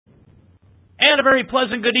And a very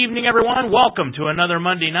pleasant good evening, everyone. Welcome to another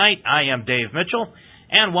Monday night. I am Dave Mitchell,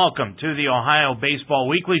 and welcome to the Ohio Baseball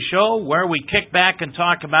Weekly Show, where we kick back and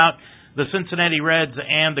talk about the Cincinnati Reds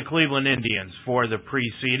and the Cleveland Indians for the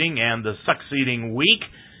preceding and the succeeding week,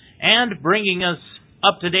 and bringing us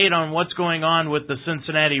up to date on what's going on with the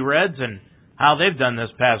Cincinnati Reds and how they've done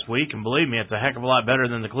this past week. And believe me, it's a heck of a lot better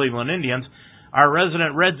than the Cleveland Indians. Our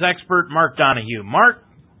resident Reds expert, Mark Donahue. Mark,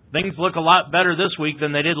 things look a lot better this week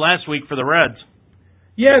than they did last week for the Reds.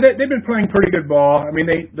 Yeah, they've been playing pretty good ball. I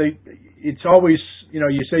mean, it's always, you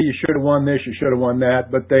say you should have won this, you should have won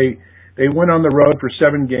that, but they went on the road for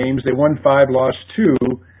 7 games. They won 5, lost 2,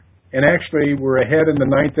 and actually were ahead in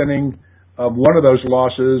the 9th inning of one of those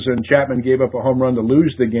losses, and Chapman gave up a home run to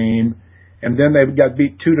lose the game, and then they got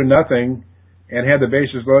beat 2-0 and had the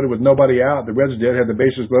bases loaded with nobody out. The Reds had the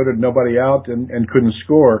bases loaded, nobody out, and couldn't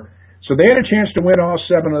score. So they had a chance to win all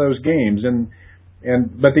 7 of those games,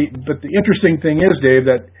 but the interesting thing is, Dave,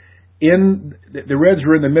 that the Reds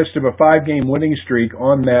were in the midst of a 5-game winning streak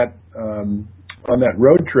on that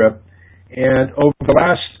road trip, and over the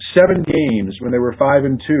last 7 games, when they were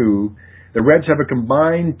 5-2, the Reds have a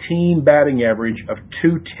combined team batting average of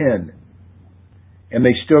 .210, and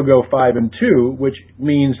they still go 5-2, which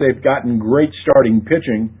means they've gotten great starting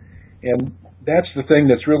pitching, and that's the thing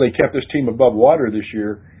that's really kept this team above water this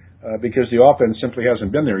year. Because the offense simply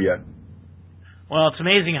hasn't been there yet. Well, it's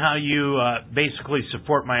amazing how you basically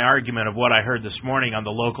support my argument of what I heard this morning on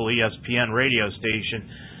the local ESPN radio station,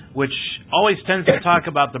 which always tends to talk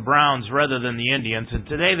about the Browns rather than the Indians. And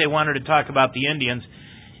today they wanted to talk about the Indians,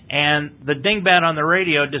 and the dingbat on the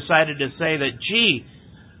radio decided to say that, gee,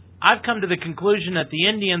 I've come to the conclusion that the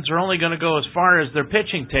Indians are only going to go as far as their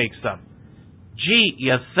pitching takes them. Gee,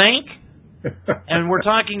 you think? And we're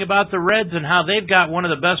talking about the Reds and how they've got one of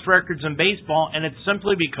the best records in baseball, and it's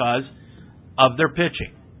simply because of their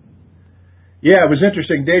pitching. Yeah, it was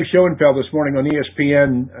interesting. Dave Schoenfeld this morning on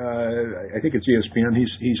ESPN, I think it's ESPN,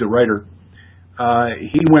 he's a writer.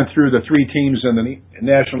 He went through the 3 teams in the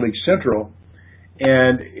National League Central,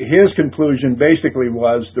 and his conclusion basically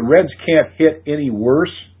was the Reds can't hit any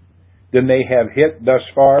worse than they have hit thus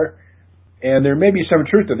far, and there may be some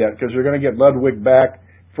truth to that because they're going to get Ludwig back.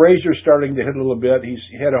 Frazier's starting to hit a little bit. He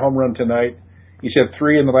had a home run tonight. He's had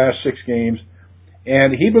 3 in the last 6 games.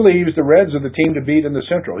 And he believes the Reds are the team to beat in the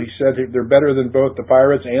Central. He said they're better than both the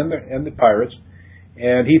Pirates and the Pirates.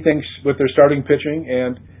 And he thinks with their starting pitching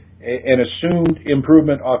and an assumed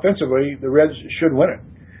improvement offensively, the Reds should win it.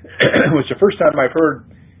 It's the first time I've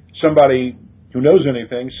heard somebody who knows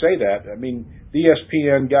anything say that. I mean, the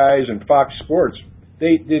ESPN guys and Fox Sports,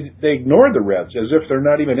 they ignore the Reds as if they're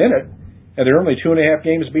not even in it. And they're only 2.5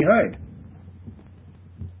 games behind.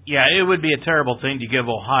 Yeah, it would be a terrible thing to give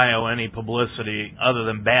Ohio any publicity other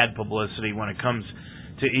than bad publicity when it comes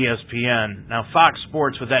to ESPN. Now, Fox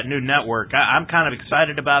Sports with that new network, I'm kind of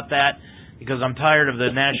excited about that because I'm tired of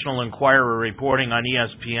the National Enquirer reporting on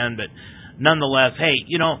ESPN. But nonetheless, hey,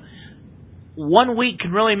 1 week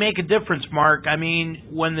can really make a difference, Mark. I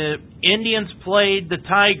mean, when the Indians played the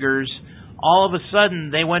Tigers, all of a sudden,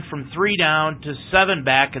 they went from 3 down to 7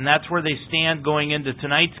 back, and that's where they stand going into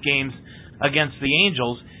tonight's games against the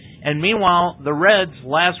Angels. And meanwhile, the Reds,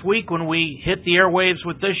 last week when we hit the airwaves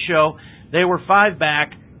with this show, they were 5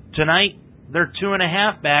 back. Tonight, they're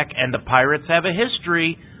 2.5 back, and the Pirates have a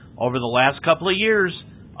history over the last couple of years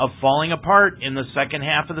of falling apart in the second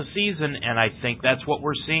half of the season, and I think that's what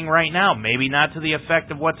we're seeing right now. Maybe not to the effect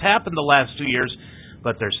of what's happened the last 2 years,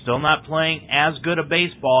 but they're still not playing as good a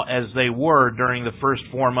baseball as they were during the first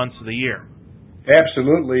 4 months of the year.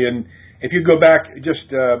 Absolutely, and if you go back just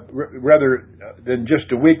rather than just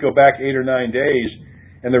a week, go back 8 or 9 days,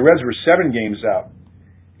 and the Reds were 7 games out,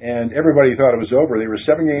 and everybody thought it was over. They were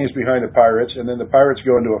 7 games behind the Pirates, and then the Pirates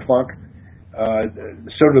go into a funk.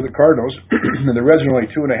 So do the Cardinals, and the Reds are only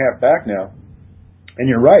 2.5 back now. And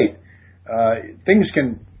you're right, things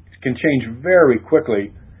can change very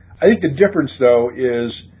quickly. I think the difference, though,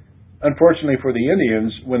 is, unfortunately for the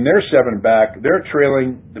Indians, when they're 7 back, they're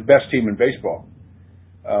trailing the best team in baseball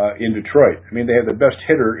in Detroit. I mean, they have the best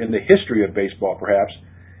hitter in the history of baseball, perhaps,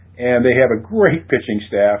 and they have a great pitching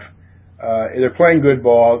staff. They're playing good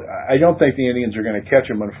ball. I don't think the Indians are going to catch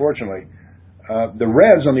them, unfortunately. The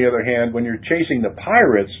Reds, on the other hand, when you're chasing the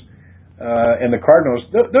Pirates and the Cardinals,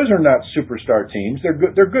 those are not superstar teams.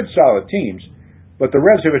 They're good, solid teams. But the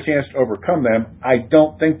Reds have a chance to overcome them. I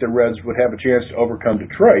don't think the Reds would have a chance to overcome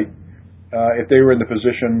Detroit if they were in the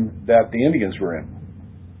position that the Indians were in.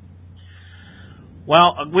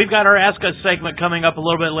 Well, we've got our Ask Us segment coming up a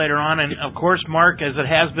little bit later on, and of course, Mark, as it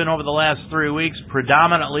has been over the last 3 weeks,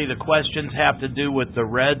 predominantly the questions have to do with the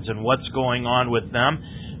Reds and what's going on with them.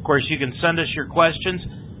 Of course, you can send us your questions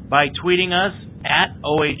by tweeting us at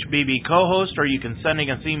OHBB Co-host, or you can send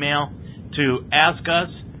us email to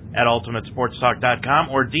askus@ultimatesportstalk.com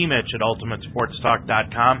or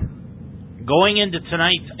dmitch@ultimatesportstalk.com. Going into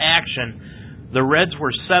tonight's action, the Reds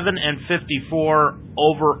were 7-54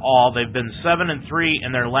 overall. They've been 7-3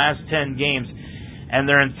 in their last 10 games, and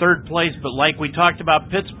they're in third place. But like we talked about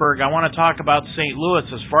Pittsburgh, I want to talk about St.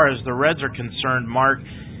 Louis as far as the Reds are concerned, Mark.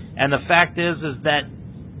 And the fact is that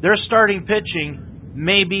their starting pitching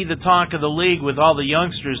may be the talk of the league with all the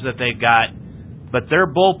youngsters that they've got, but their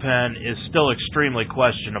bullpen is still extremely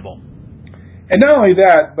questionable. And not only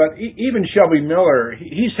that, but even Shelby Miller,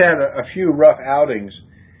 he's had a few rough outings,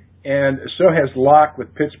 and so has Locke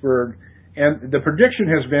with Pittsburgh. And the prediction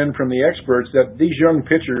has been from the experts that these young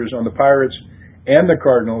pitchers on the Pirates and the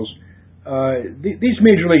Cardinals, these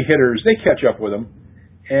major league hitters, they catch up with them,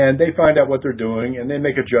 and they find out what they're doing, and they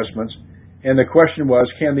make adjustments. And the question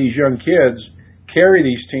was, can these young kids carry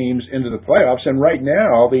these teams into the playoffs? And right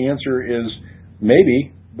now, the answer is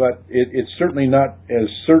maybe, but it's certainly not as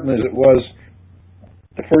certain as it was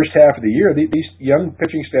the first half of the year. These young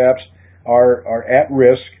pitching staffs are at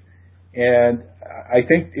risk, and I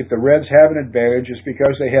think if the Reds have an advantage, it's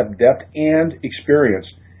because they have depth and experience.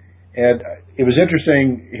 And it was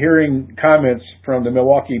interesting hearing comments from the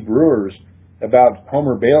Milwaukee Brewers about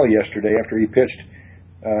Homer Bailey yesterday after he pitched.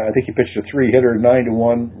 I think he pitched a 3-hitter,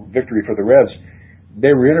 9-1 victory for the Reds.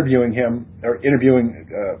 They were interviewing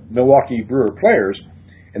Milwaukee Brewer players,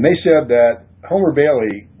 and they said that Homer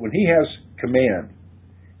Bailey, when he has command,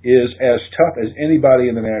 is as tough as anybody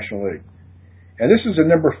in the National League. And this is a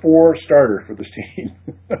number 4 starter for this team.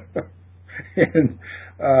 And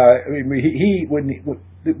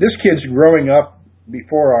this kid's growing up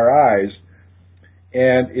before our eyes,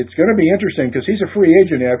 and it's going to be interesting because he's a free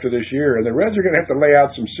agent after this year, and the Reds are going to have to lay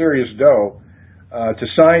out some serious dough to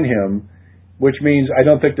sign him, which means I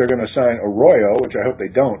don't think they're going to sign Arroyo, which I hope they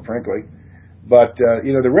don't, frankly. But,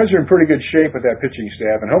 the Reds are in pretty good shape with that pitching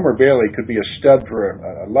staff, and Homer Bailey could be a stud for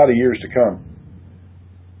a lot of years to come.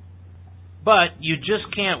 But you just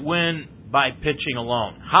can't win by pitching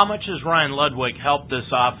alone. How much has Ryan Ludwig helped this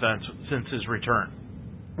offense since his return?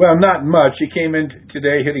 Well, not much. He came in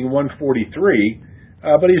today hitting 143,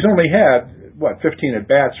 but he's only had, 15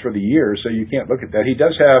 at-bats for the year, so you can't look at that. He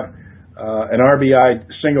does have an RBI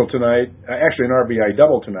single tonight, actually an RBI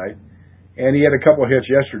double tonight. And he had a couple of hits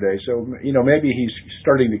yesterday, so maybe he's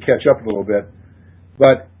starting to catch up a little bit.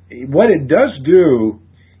 But what it does do,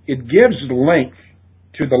 it gives length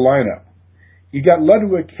to the lineup. You got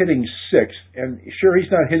Ludwig hitting 6th, and sure, he's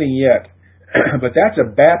not hitting yet, but that's a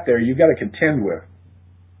bat there you've got to contend with.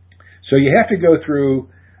 So you have to go through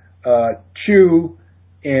Chu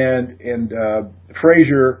and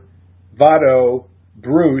Frazier, Votto,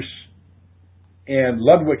 Bruce, and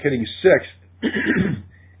Ludwig hitting 6th.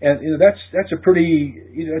 And that's a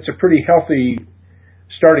pretty healthy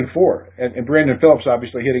starting 4, and Brandon Phillips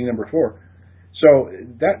obviously hitting number 4. So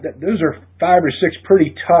those are 5 or 6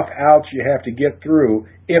 pretty tough outs you have to get through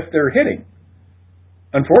if they're hitting.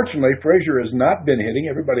 Unfortunately, Frazier has not been hitting;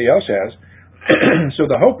 everybody else has. So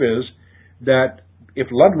the hope is that if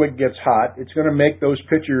Ludwig gets hot, it's going to make those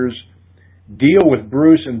pitchers deal with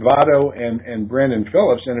Bruce and Votto and Brandon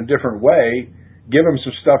Phillips in a different way, give them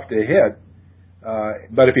some stuff to hit.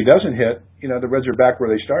 But if he doesn't hit, the Reds are back where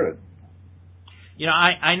they started.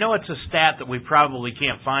 I know it's a stat that we probably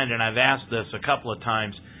can't find, and I've asked this a couple of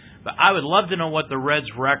times, but I would love to know what the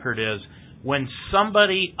Reds' record is when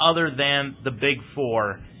somebody other than the Big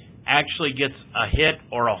Four actually gets a hit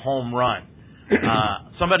or a home run.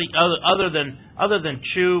 Somebody other than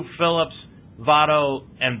Chu, Phillips, Votto,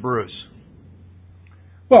 and Bruce.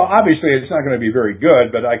 Well, obviously it's not going to be very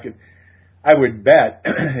good, but I would bet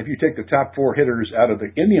if you take the top 4 hitters out of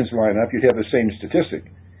the Indians lineup, you'd have the same statistic.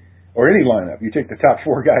 Or any lineup. You take the top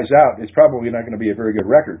 4 guys out, it's probably not going to be a very good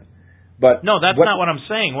record. But no, that's not what I'm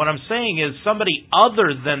saying. What I'm saying is somebody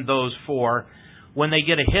other than those 4, when they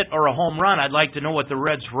get a hit or a home run, I'd like to know what the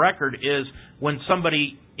Reds' record is when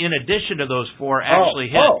somebody, in addition to those 4, actually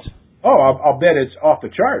hits. I'll bet it's off the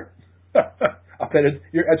chart. I'll bet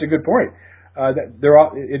that's a good point.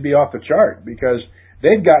 It'd be off the chart because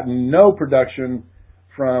they've gotten no production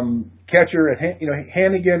from catcher.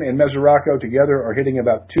 Hannigan and Mesoraco together are hitting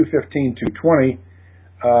about 215, 220.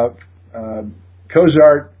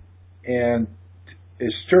 Cozart and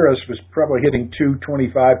Esteuras was probably hitting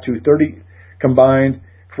 225, 230 combined.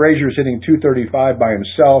 Frazier's hitting 235 by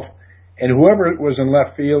himself. And whoever was in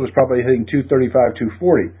left field was probably hitting 235,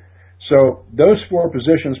 240. So those 4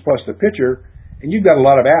 positions plus the pitcher, and you've got a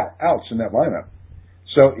lot of outs in that lineup.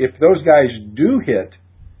 So if those guys do hit,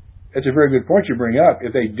 that's a very good point you bring up.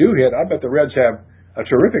 If they do hit, I bet the Reds have a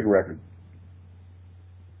terrific record.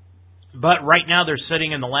 But right now they're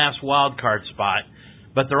sitting in the last wild card spot,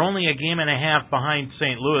 but they're only a game and a half behind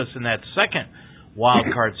St. Louis in that second wild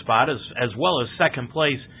card spot, as well as second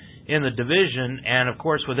place in the division. And, of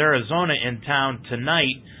course, with Arizona in town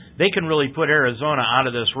tonight, they can really put Arizona out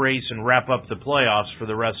of this race and wrap up the playoffs for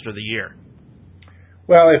the rest of the year.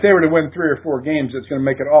 Well, if they were to win 3 or 4 games, it's going to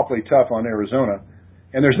make it awfully tough on Arizona.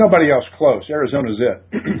 And there's nobody else close. Arizona's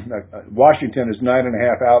it. Washington is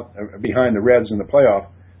 9.5 out behind the Reds in the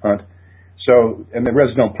playoff hunt. So, and the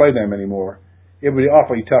Reds don't play them anymore. It would be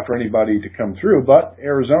awfully tough for anybody to come through. But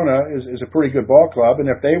Arizona is a pretty good ball club, and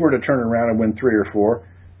if they were to turn around and win 3 or 4,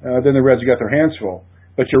 then the Reds got their hands full.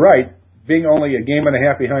 But you're right. Being only a game and a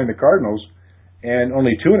half behind the Cardinals and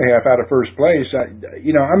only 2.5 out of first place,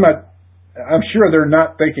 I'm sure they're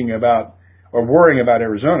not thinking about or worrying about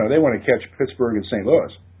Arizona. They want to catch Pittsburgh and St.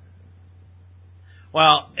 Louis.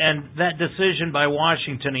 Well, and that decision by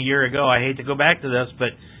Washington a year ago, I hate to go back to this, but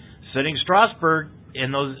sitting Strasburg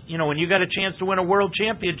in those, when you got a chance to win a world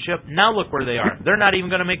championship, now look where they are. They're not even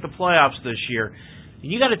going to make the playoffs this year.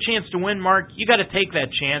 You got a chance to win, Mark. You got to take that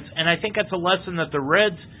chance, and I think that's a lesson that the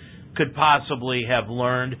Reds could possibly have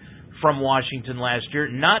learned from Washington last year.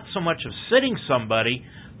 Not so much of sitting somebody,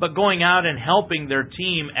 but going out and helping their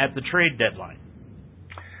team at the trade deadline.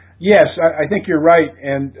 Yes, I think you're right,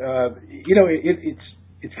 and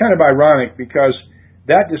it's kind of ironic because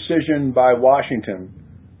that decision by Washington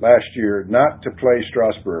last year not to play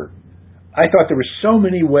Strasburg, I thought there were so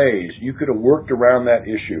many ways you could have worked around that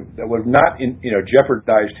issue that would have not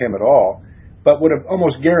jeopardized him at all, but would have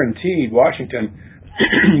almost guaranteed Washington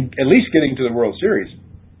at least getting to the World Series.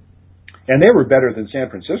 And they were better than San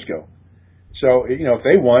Francisco. So, if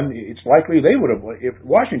they won, it's likely they would have, if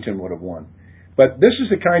Washington would have won. But this is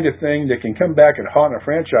the kind of thing that can come back and haunt a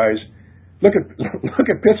franchise. Look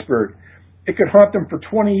at Pittsburgh. It could haunt them for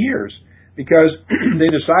 20 years because they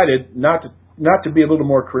decided not to be a little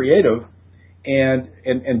more creative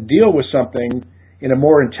and deal with something in a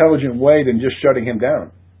more intelligent way than just shutting him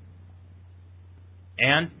down.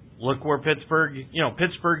 And look where Pittsburgh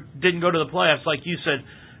didn't go to the playoffs, like you said,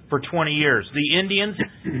 for 20 years. The Indians,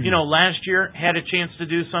 last year had a chance to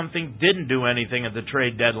do something, didn't do anything at the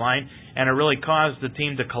trade deadline, and it really caused the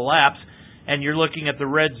team to collapse. And you're looking at the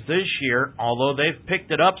Reds this year, although they've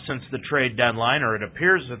picked it up since the trade deadline, or it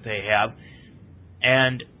appears that they have,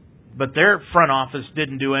 but their front office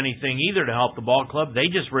didn't do anything either to help the ball club. They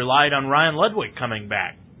just relied on Ryan Ludwig coming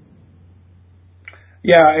back.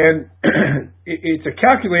 Yeah, and it's a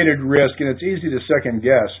calculated risk, and it's easy to second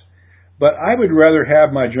guess. But I would rather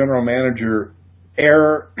have my general manager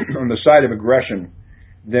err on the side of aggression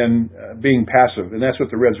than being passive. And that's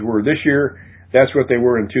what the Reds were this year. That's what they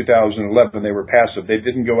were in 2011. They were passive. They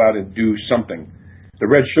didn't go out and do something. The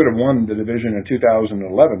Reds should have won the division in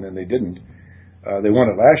 2011, and they didn't. They won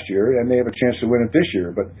it last year, and they have a chance to win it this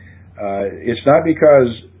year. But it's not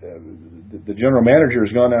because the general manager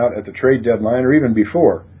has gone out at the trade deadline or even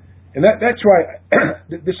before. And that's why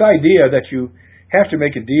this idea that you have to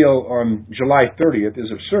make a deal on July 30th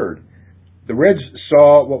is absurd. The Reds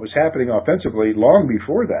saw what was happening offensively long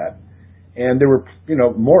before that, and there were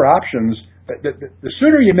more options. The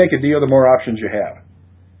sooner you make a deal, the more options you have,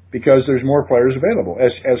 because there's more players available.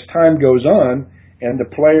 As time goes on, and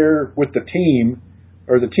the player with the team,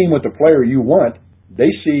 or the team with the player you want,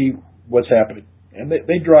 they see what's happening, and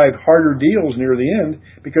they drive harder deals near the end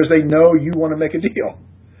because they know you want to make a deal.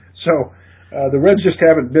 So the Reds just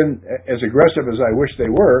haven't been as aggressive as I wish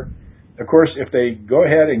they were. Of course, if they go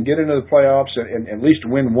ahead and get into the playoffs and at least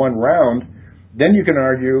win one round, then you can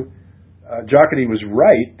argue Jocketty was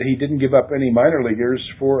right that he didn't give up any minor leaguers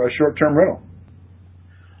for a short-term rental.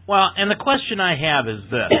 Well, and the question I have is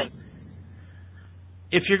this.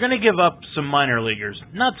 If you're going to give up some minor leaguers,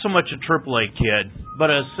 not so much a AAA kid, but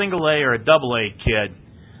a single A or a double A kid,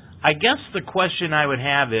 I guess the question I would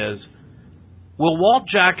have is, will Walt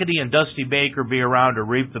Jocketty and Dusty Baker be around to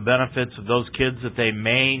reap the benefits of those kids that they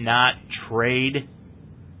may not trade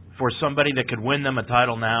for somebody that could win them a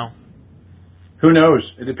title now? Who knows?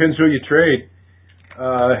 It depends who you trade.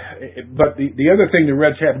 But the other thing the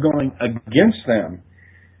Reds have going against them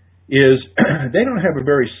is they don't have a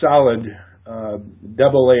very solid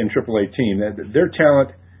Double-A and Triple-A team. Their talent,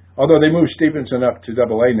 although they moved Stevenson up to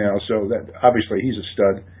Double-A now, so that obviously he's a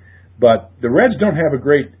stud. But the Reds don't have a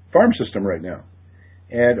great farm system right now.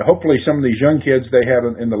 And hopefully some of these young kids they have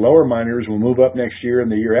in the lower minors will move up next year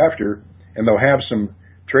and the year after, and they'll have some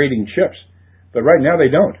trading chips. But right now they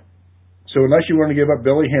don't. So unless you want to give up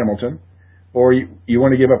Billy Hamilton, or you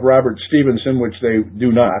want to give up Robert Stevenson, which they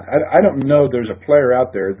do not. I don't know there's a player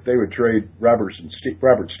out there that they would trade Robert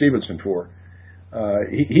Stevenson for.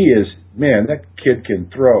 He is, man, that kid can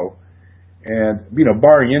throw. And,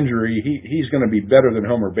 barring injury, he's going to be better than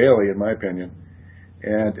Homer Bailey, in my opinion.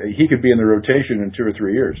 And he could be in the rotation in 2 or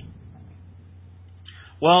 3 years.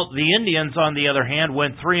 Well, the Indians, on the other hand,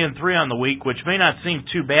 went 3-3 on the week, which may not seem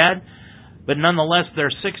too bad, but nonetheless,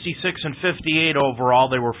 they're 66-58 overall.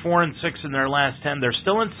 They were 4-6 in their last 10. They're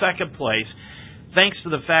still in second place, thanks to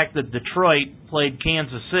the fact that Detroit played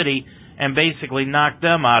Kansas City and basically knocked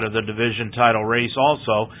them out of the division title race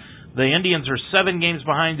also. The Indians are 7 games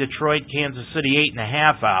behind Detroit, Kansas City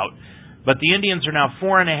 8.5 out. But the Indians are now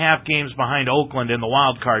 4.5 games behind Oakland in the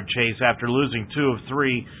wild card chase after losing 2 of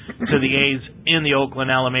 3 to the A's in the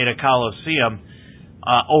Oakland Alameda Coliseum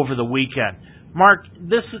over the weekend. Mark,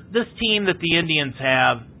 this team that the Indians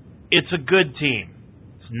have, it's a good team.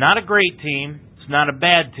 It's not a great team. It's not a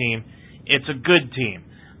bad team. It's a good team.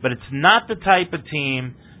 But it's not the type of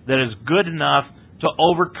team that is good enough to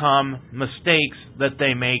overcome mistakes that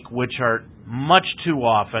they make, which are much too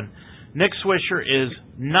often. Nick Swisher is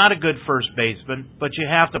not a good first baseman, but you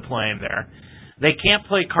have to play him there. They can't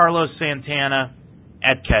play Carlos Santana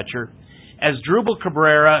at catcher. As Drupal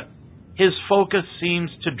Cabrera, his focus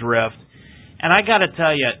seems to drift. And I got to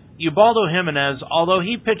tell you, Ubaldo Jimenez, although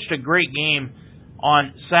he pitched a great game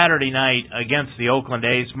on Saturday night against the Oakland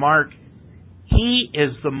A's, Mark, he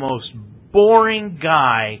is the most boring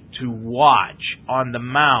guy to watch on the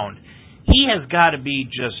mound. He has got to be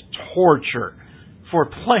just torture for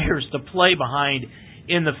players to play behind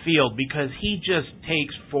in the field because he just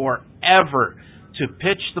takes forever to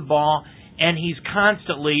pitch the ball, and he's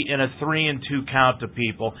constantly in a 3-2 count to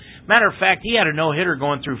people. Matter of fact, he had a no-hitter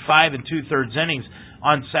going through 5 2/3 innings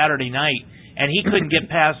on Saturday night, and he couldn't get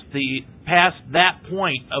past that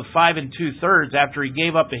point of 5 2/3 after he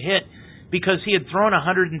gave up a hit because he had thrown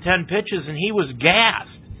 110 pitches and he was gassed.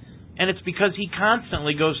 And it's because he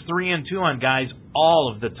constantly goes 3-2 on guys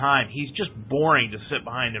all of the time. He's just boring to sit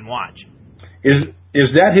behind and watch. Is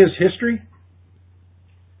that his history?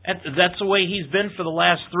 That's the way he's been for the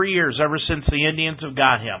last 3 years, ever since the Indians have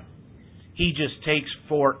got him. He just takes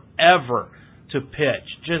forever to pitch.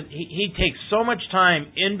 He takes so much time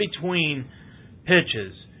in between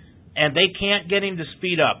pitches, and they can't get him to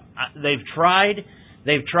speed up. They've tried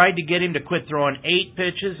to get him to quit throwing 8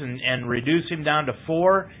 pitches and reduce him down to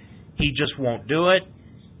 4. He just won't do it.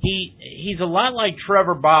 He's a lot like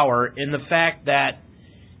Trevor Bauer in the fact that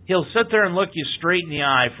he'll sit there and look you straight in the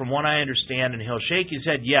eye, from what I understand, and he'll shake his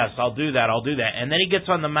head, yes, I'll do that. And then he gets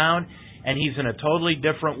on the mound, and he's in a totally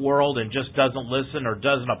different world and just doesn't listen or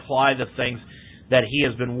doesn't apply the things that he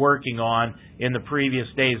has been working on in the previous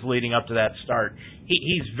days leading up to that start.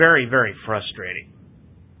 He's very, very frustrating.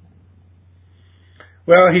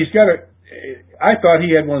 Well, I thought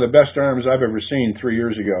he had one of the best arms I've ever seen 3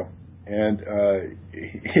 years ago. And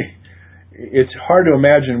it's hard to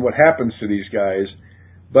imagine what happens to these guys,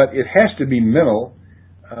 but it has to be mental.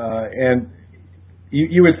 And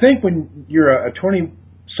you would think when you're a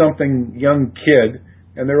 20-something young kid,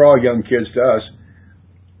 and they're all young kids to us,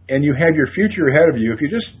 and you have your future ahead of you, if you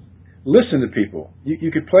just listen to people,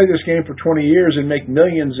 you could play this game for 20 years and make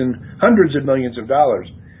millions and hundreds of millions of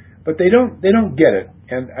dollars. But they don't get it.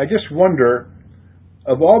 And I just wonder,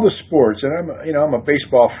 of all the sports, and I'm a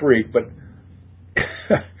baseball freak, but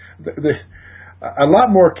a lot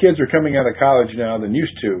more kids are coming out of college now than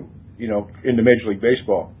used to, into Major League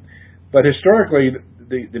Baseball. But historically,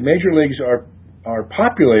 the major leagues are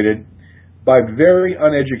populated by very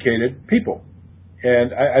uneducated people.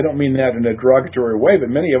 And I don't mean that in a derogatory way, but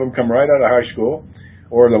many of them come right out of high school,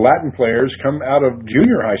 or the Latin players come out of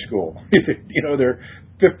junior high school. They're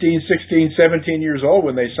 15, 16, 17 years old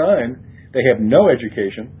when they sign. They have no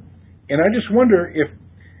education. And I just wonder if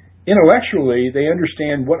intellectually they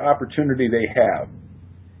understand what opportunity they have.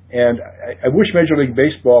 And I wish Major League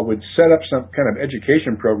Baseball would set up some kind of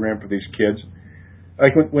education program for these kids.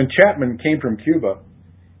 Like when Chapman came from Cuba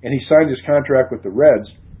and he signed his contract with the Reds,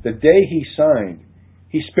 the day he signed,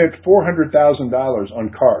 he spent $400,000 on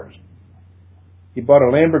cars. He bought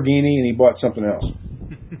a Lamborghini and he bought something else.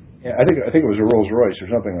 I think it was a Rolls Royce or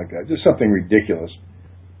something like that. Just something ridiculous.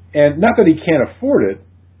 And not that he can't afford it,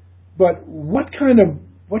 but what kind of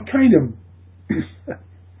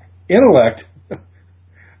intellect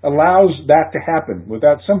allows that to happen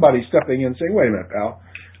without somebody stepping in and saying, "Wait a minute, pal,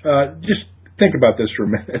 just think about this for a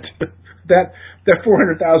minute." that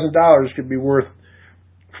 $400,000 could be worth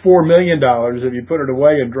 $4 million if you put it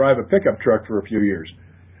away and drive a pickup truck for a few years.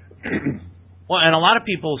 Well, and a lot of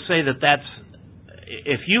people say that's,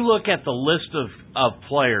 if you look at the list of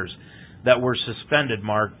players that were suspended,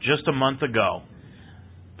 Mark, just a month ago.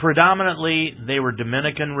 Predominantly, they were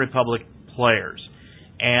Dominican Republic players.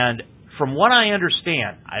 And from what I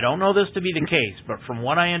understand, I don't know this to be the case, but from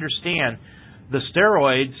what I understand, the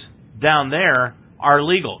steroids down there are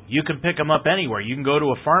legal. You can pick them up anywhere. You can go to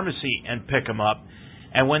a pharmacy and pick them up.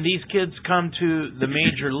 And when these kids come to the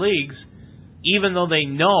major leagues, even though they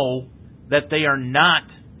know that they are not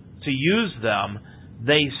to use them,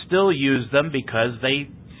 they still use them because they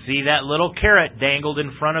see that little carrot dangled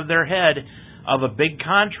in front of their head of a big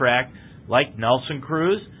contract like Nelson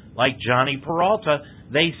Cruz, like Johnny Peralta.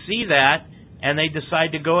 They see that and they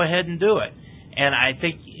decide to go ahead and do it. And I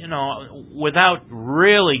think, without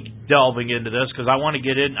really delving into this, because I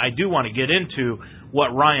do want to get into what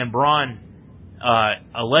Ryan Braun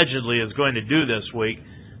allegedly is going to do this week.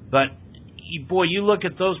 But boy, you look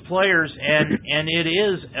at those players, and it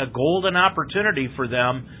is a golden opportunity for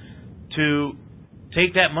them to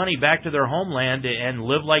take that money back to their homeland and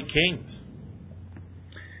live like kings.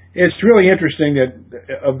 It's really interesting that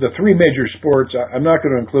of the three major sports, I'm not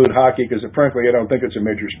going to include hockey because, frankly, I don't think it's a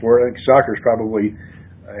major sport. I think soccer probably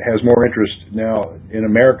has more interest now in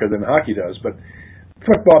America than hockey does. But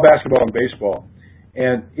football, basketball, and baseball.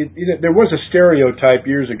 And there was a stereotype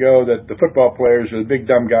years ago that the football players are the big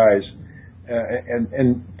dumb guys.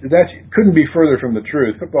 And that couldn't be further from the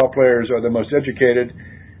truth. Football players are the most educated.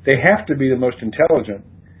 They have to be the most intelligent.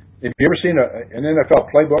 Have you ever seen an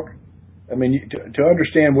NFL playbook? I mean, to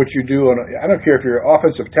understand what you do, I don't care if you're an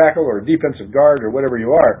offensive tackle or a defensive guard or whatever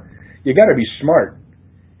you are, you got to be smart.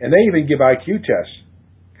 And they even give IQ tests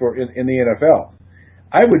in the NFL.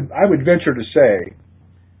 I would venture to say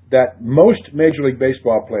that most Major League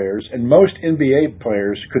Baseball players and most NBA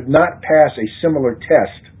players could not pass a similar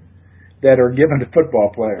test that are given to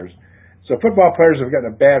football players. So football players have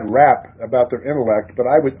gotten a bad rap about their intellect, but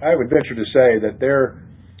I would venture to say that their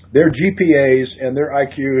GPAs and their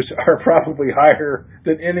IQs are probably higher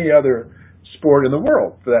than any other sport in the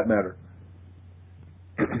world, for that matter.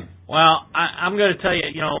 Well, I'm going to tell you,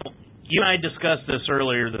 you and I discussed this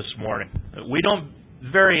earlier this morning. We don't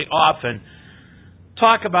very often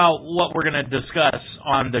talk about what we're going to discuss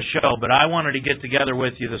on the show, but I wanted to get together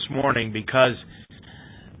with you this morning because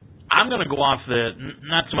I'm going to go off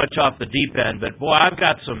not so much off the deep end, but boy, I've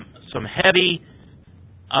got some heavy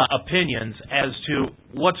opinions as to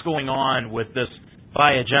what's going on with this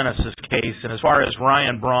Biogenesis case, and as far as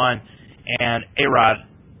Ryan Braun and A-Rod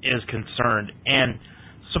is concerned. And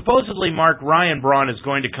supposedly, Mark, Ryan Braun is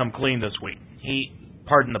going to come clean this week.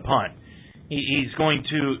 Pardon the pun. He's going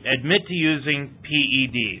to admit to using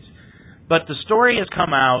PEDs. But the story has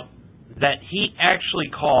come out that he actually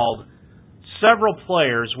called several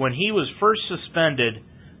players when he was first suspended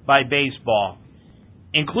by baseball,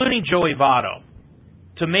 including Joey Votto,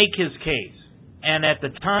 to make his case. And at the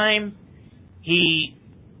time, he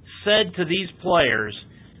said to these players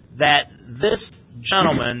that this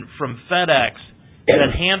gentleman from FedEx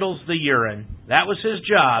that handles the urine, that was his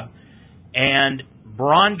job, and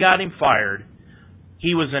Braun got him fired.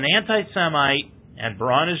 He was an anti-Semite, and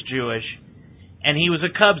Braun is Jewish, and he was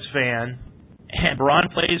a Cubs fan, and Braun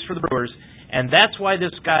plays for the Brewers, and that's why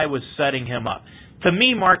this guy was setting him up. To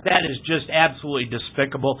me, Mark, that is just absolutely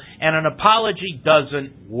despicable, and an apology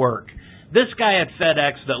doesn't work. This guy at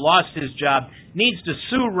FedEx that lost his job needs to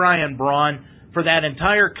sue Ryan Braun for that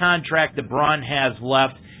entire contract that Braun has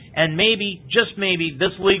left, and maybe, just maybe,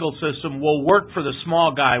 this legal system will work for the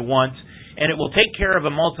small guy once, and it will take care of a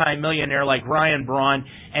multimillionaire like Ryan Braun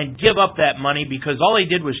and give up that money because all he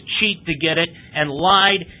did was cheat to get it and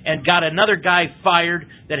lied and got another guy fired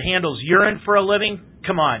that handles urine for a living.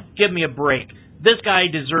 Come on, give me a break. This guy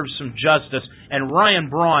deserves some justice, and Ryan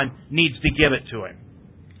Braun needs to give it to him.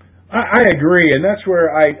 I agree, and that's where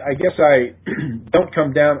I guess I don't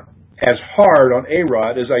come down as hard on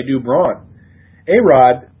A-Rod as I do Braun.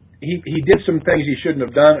 A-Rod, he did some things he shouldn't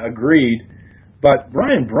have done, agreed, but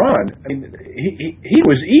Ryan Braun, I mean, he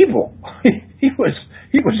was evil. he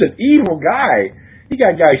was an evil guy. He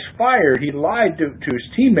got guys fired. He lied to his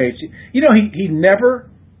teammates. He never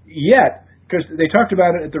yet, because they talked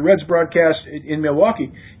about it at the Reds broadcast in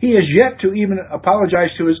Milwaukee, he has yet to even apologize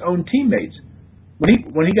to his own teammates. When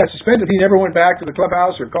he got suspended, he never went back to the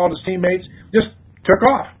clubhouse or called his teammates. Just took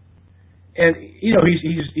off. And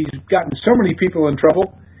he's gotten so many people in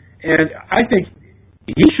trouble, and I think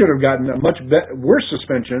he should have gotten a much worse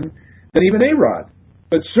suspension than even A-Rod.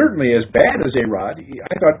 But certainly as bad as A-Rod,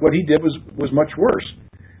 I thought what he did was much worse.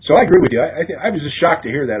 So I agree with you. I was just shocked to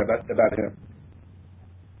hear that about him.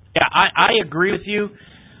 Yeah, I agree with you.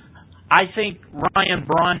 I think Ryan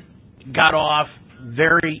Braun got off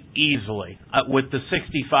very easily with the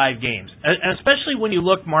 65 games, especially when you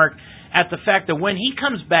look, Mark, at the fact that when he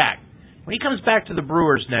comes back to the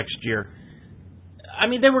Brewers next year, I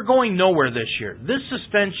mean, they were going nowhere this year. This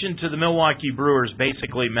suspension to the Milwaukee Brewers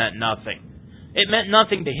basically meant nothing. It meant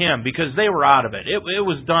nothing to him because they were out of it. It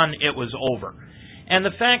was done. It was over. And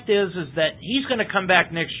the fact is that he's going to come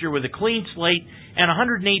back next year with a clean slate and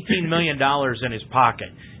 $118 million in his pocket.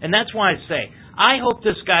 And that's why I say, I hope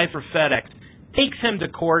this guy for FedEx takes him to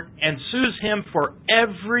court and sues him for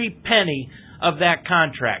every penny of that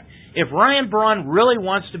contract. If Ryan Braun really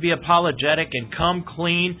wants to be apologetic and come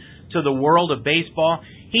clean to the world of baseball,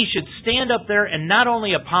 he should stand up there and not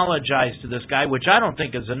only apologize to this guy, which I don't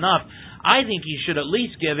think is enough, I think he should at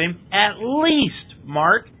least give him,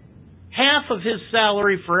 Mark, half of his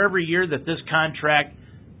salary for every year that this contract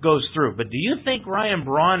goes through. But do you think Ryan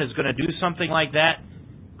Braun is going to do something like that?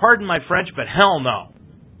 Pardon my French, but hell no.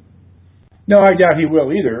 No, I doubt he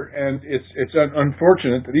will either. And it's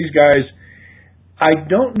unfortunate that these guys, I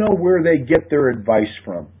don't know where they get their advice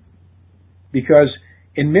from. Because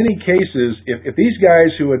in many cases, if these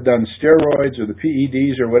guys who had done steroids or the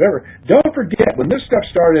PEDs or whatever, don't forget, when this stuff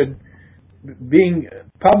started being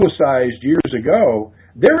publicized years ago,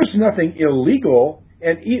 there was nothing illegal,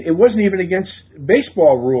 and it wasn't even against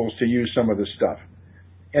baseball rules to use some of this stuff.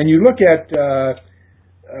 And you look at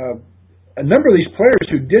a number of these players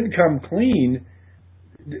who did come clean,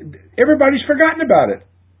 everybody's forgotten about it.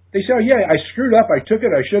 They say, oh, yeah, I screwed up, I took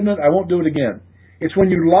it, I shouldn't have, I won't do it again. It's when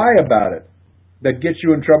you lie about it that gets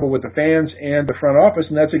you in trouble with the fans and the front office,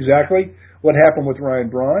 and that's exactly what happened with Ryan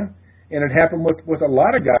Braun, and it happened with a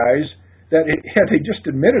lot of guys that had they just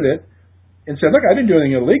admitted it and said, look, I didn't do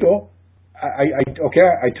anything illegal.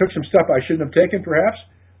 I took some stuff I shouldn't have taken, perhaps.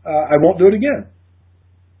 I won't do it again.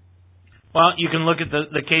 Well, you can look at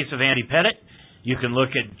the case of Andy Pettitte. You can look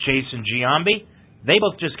at Jason Giambi. They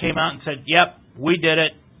both just came out and said, yep, we did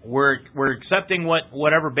it. We're accepting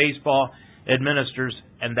whatever baseball administers,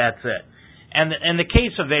 and that's it. And the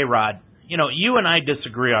case of A-Rod, you and I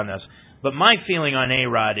disagree on this, but my feeling on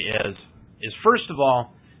A-Rod is first of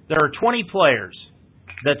all, there are 20 players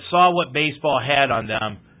that saw what baseball had on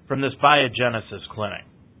them from this biogenesis clinic.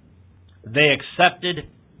 They accepted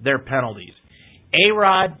their penalties.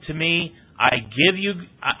 A-Rod, to me, I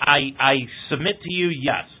submit to you,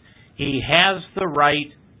 yes, he has the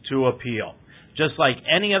right to appeal, just like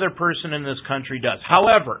any other person in this country does.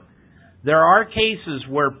 However, there are cases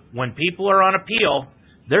where when people are on appeal,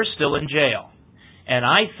 they're still in jail. And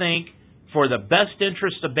I think for the best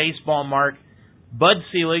interest of baseball, Mark, Bud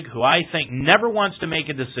Selig, who I think never wants to make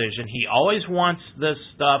a decision, he always wants this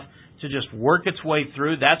stuff to just work its way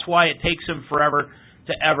through. That's why it takes him forever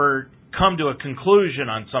to ever come to a conclusion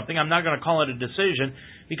on something. I'm not going to call it a decision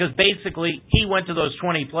because basically he went to those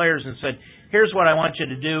 20 players and said, here's what I want you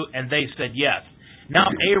to do, and they said yes. Now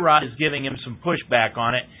A-Rod is giving him some pushback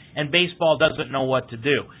on it, and baseball doesn't know what to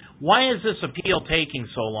do. Why is this appeal taking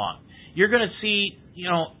so long? You're going to see,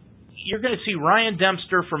 Ryan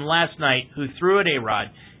Dempster from last night, who threw at A-Rod,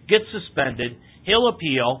 get suspended. He'll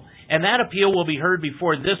appeal, and that appeal will be heard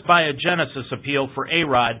before this biogenesis appeal for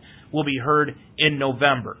A-Rod will be heard in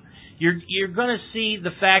November. You're going to see the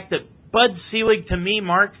fact that Bud Selig, to me,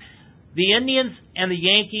 Mark, the Indians and the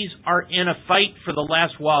Yankees are in a fight for the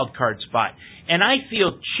last wild card spot. And I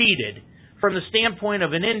feel cheated from the standpoint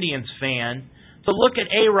of an Indians fan to look at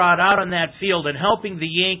A-Rod out on that field and helping the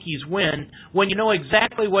Yankees win when you know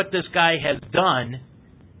exactly what this guy has done.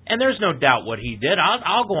 And there's no doubt what he did.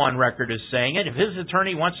 I'll go on record as saying it. If his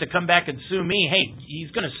attorney wants to come back and sue me, hey, he's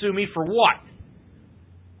going to sue me for what?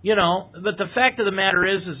 But the fact of the matter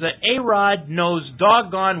is that A-Rod knows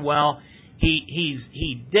doggone well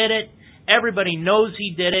he did it. Everybody knows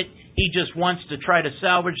he did it. He just wants to try to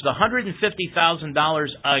salvage the $150,000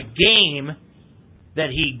 a game that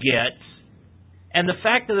he gets. And the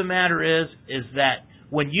fact of the matter is that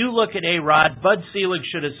when you look at A-Rod, Bud Selig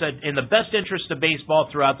should have said, in the best interest of baseball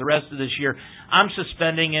throughout the rest of this year, I'm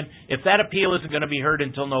suspending him. If that appeal isn't going to be heard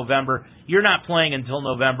until November, you're not playing until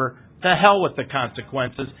November. To hell with the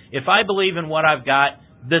consequences. If I believe in what I've got,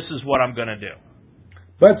 this is what I'm going to do.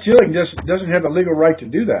 Bud Selig doesn't have the legal right to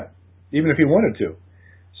do that, even if he wanted to.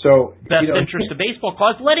 So best interest of baseball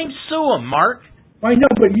clause. Let him sue him, Mark. I know,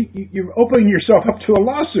 but you're opening yourself up to a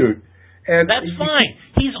lawsuit, and that's fine.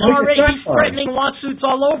 He's threatening lawsuits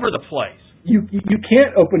all over the place. You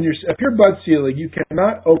can't open your. If you're Bud Selig, you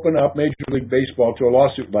cannot open up Major League Baseball to a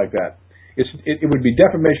lawsuit like that. It would be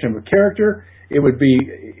defamation of character.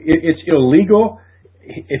 It's illegal.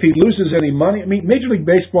 If he loses any money, Major League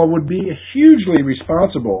Baseball would be hugely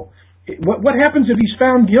responsible. What happens if he's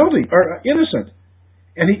found guilty or innocent,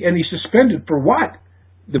 and he's suspended for what?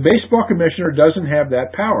 The baseball commissioner doesn't have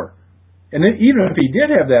that power. And then even if he did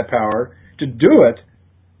have that power to do it,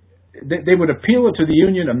 they would appeal it to the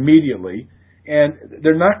union immediately, and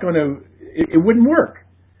they're not going to. It wouldn't work.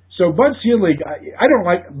 So Bud Selig, I don't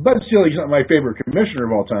like Bud Selig's not my favorite commissioner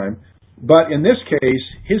of all time, but in this case,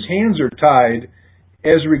 his hands are tied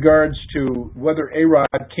as regards to whether A-Rod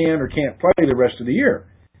can or can't play the rest of the year.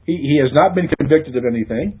 He has not been convicted of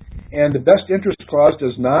anything, and the best interest clause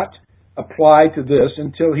does not apply to this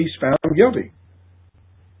until he's found guilty.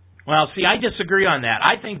 Well, see, I disagree on that.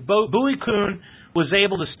 I think Bowie Kuhn was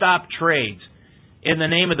able to stop trades in the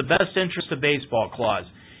name of the best interest of baseball clause.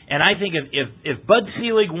 And I think if Bud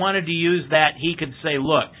Selig wanted to use that, he could say,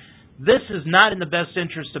 look, this is not in the best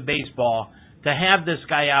interest of baseball to have this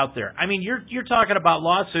guy out there. I mean, you're talking about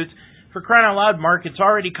lawsuits. For crying out loud, Mark, it's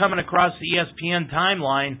already coming across the ESPN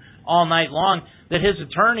timeline all night long that his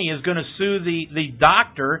attorney is going to sue the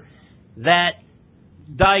doctor that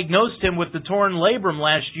diagnosed him with the torn labrum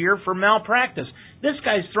last year for malpractice. This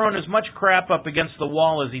guy's throwing as much crap up against the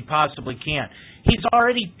wall as he possibly can. He's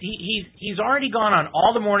already gone on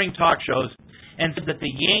all the morning talk shows and said that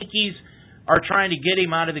the Yankees are trying to get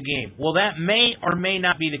him out of the game. Well, that may or may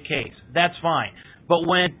not be the case. That's fine. But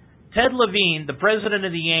when Ted Levine, the president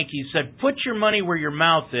of the Yankees, said, put your money where your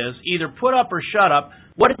mouth is, either put up or shut up,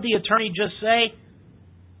 what did the attorney just say?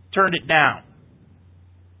 Turned it down.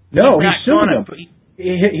 No, he's suing him.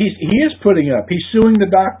 He is putting up. He's suing the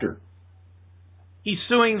doctor. He's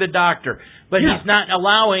suing the doctor, but he's not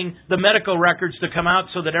allowing the medical records to come out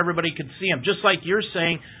so that everybody could see them. Just like you're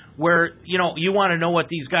saying, where you want to know what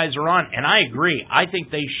these guys are on, and I agree. I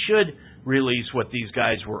think they should release what these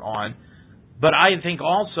guys were on. But I think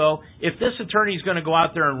also, if this attorney's going to go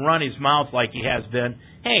out there and run his mouth like he has been,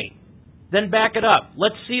 hey, then back it up.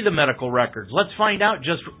 Let's see the medical records. Let's find out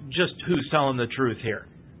just who's telling the truth here.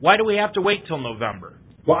 Why do we have to wait till November?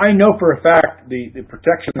 Well, I know for a fact the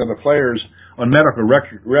protection of the players on medical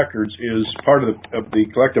records is part of the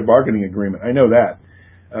collective bargaining agreement. I know that.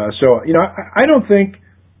 I don't think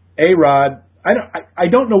A-Rod. I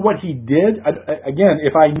don't know what he did. Again,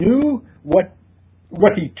 if I knew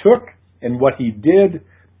what he took and what he did,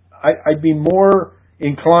 I'd be more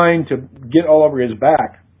inclined to get all over his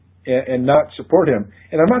back and not support him.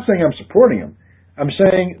 And I'm not saying I'm supporting him. I'm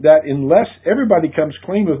saying that unless everybody comes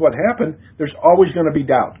clean with what happened, there's always going to be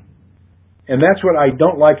doubt. And that's what I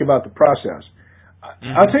don't like about the process.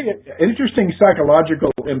 Mm-hmm. I'll tell you, an interesting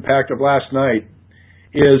psychological impact of last night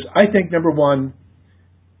is, I think, number one,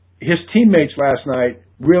 his teammates last night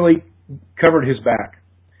really covered his back.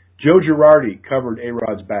 Joe Girardi covered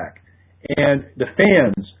A-Rod's back. And the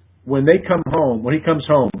fans, when he comes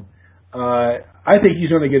home, I think he's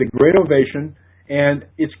going to get a great ovation. And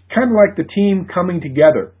it's kind of like the team coming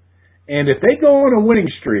together. And if they go on a winning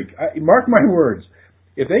streak, mark my words,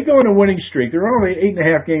 if they go on a winning streak, they're only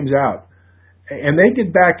 8.5 games out, and they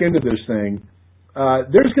get back into this thing,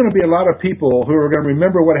 there's going to be a lot of people who are going to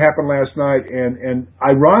remember what happened last night, and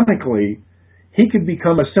ironically, he could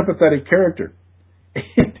become a sympathetic character.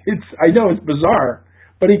 I know it's bizarre,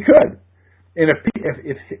 but he could. And if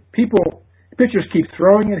pitchers keep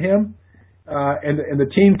throwing at him, and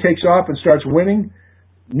the team takes off and starts winning,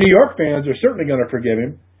 New York fans are certainly going to forgive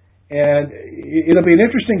him. And it'll be an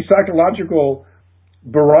interesting psychological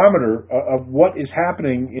barometer of what is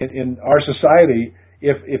happening in our society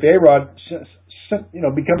if A-Rod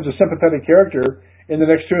becomes a sympathetic character in the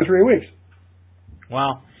next 2 or 3 weeks.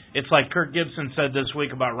 Well, it's like Kirk Gibson said this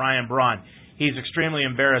week about Ryan Braun. He's extremely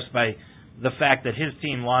embarrassed by the fact that his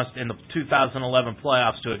team lost in the 2011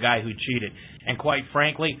 playoffs to a guy who cheated. And quite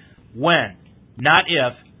frankly, when, not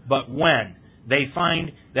if, but when they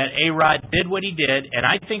find that A-Rod did what he did, and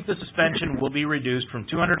I think the suspension will be reduced from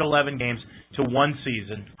 211 games to 1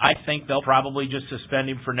 season. I think they'll probably just suspend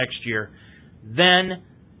him for next year. Then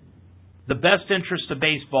the best interests of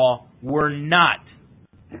baseball were not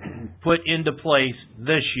put into place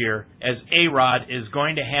this year, as A-Rod is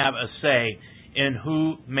going to have a say in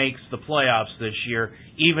who makes the playoffs this year,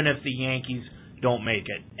 even if the Yankees don't make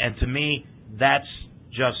it. And to me, that's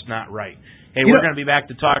just not right. Hey, we're going to be back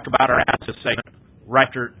to talk about our assets segment right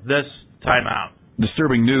after this timeout.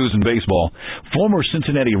 Disturbing news in baseball. Former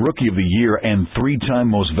Cincinnati Rookie of the Year and 3-time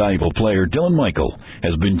Most Valuable Player Dylan Michael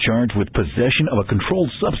has been charged with possession of a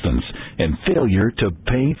controlled substance and failure to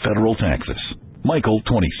pay federal taxes. Michael,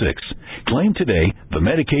 26, claimed today the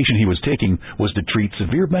medication he was taking was to treat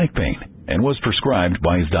severe back pain and was prescribed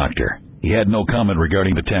by his doctor. He had no comment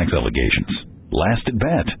regarding the tax allegations. Last at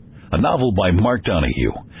Bat, a novel by Mark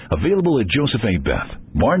Donahue, available at Joseph A. Beth,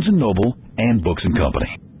 Barnes & Noble, and Books & Company.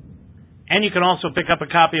 And you can also pick up a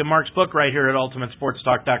copy of Mark's book right here at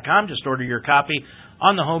UltimateSportsTalk.com. Just order your copy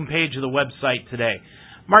on the homepage of the website today.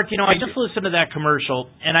 Mark, I just listened to that commercial,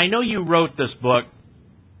 and I know you wrote this book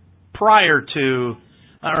prior to,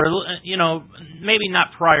 or maybe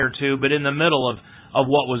not prior to, but in the middle of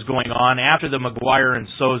what was going on after the McGuire and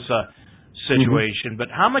Sosa situation. But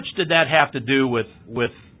how much did that have to do with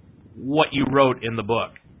what you wrote in the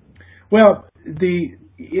book? Well,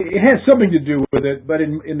 it has something to do with it, but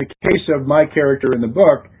in the case of my character in the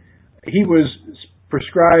book, he was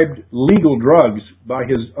prescribed legal drugs by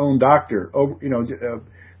his own doctor,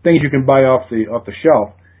 things you can buy off the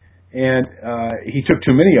shelf, and he took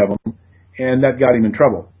too many of them, and that got him in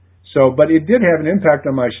trouble. But it did have an impact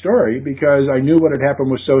on my story because I knew what had happened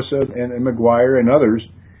with Sosa and McGuire and others,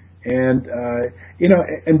 and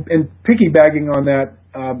and piggybacking on that,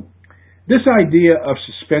 this idea of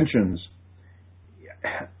suspensions,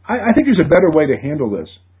 I think there's a better way to handle this.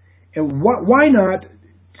 And why not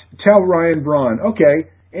tell Ryan Braun, okay,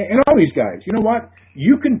 and all these guys, you know what?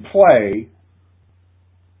 You can play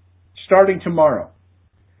starting tomorrow,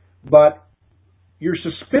 but your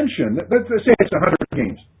suspension, let's say it's 100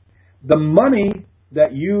 games, the money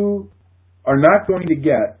that you are not going to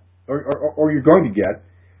get, or you're going to get,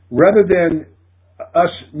 rather than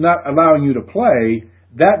us not allowing you to play,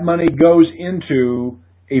 that money goes into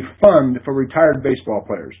a fund for retired baseball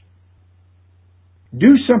players.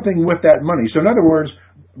 Do something with that money. So in other words,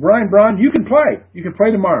 Ryan Braun, you can play. You can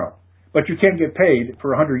play tomorrow, but you can't get paid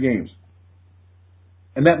for 100 games.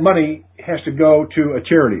 And that money has to go to a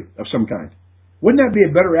charity of some kind. Wouldn't that be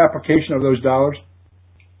a better application of those dollars?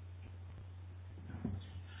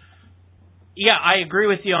 Yeah, I agree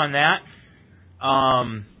with you on that.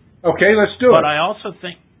 Okay, let's do it. But I also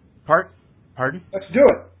think... Pardon? Let's do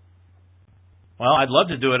it. Well, I'd love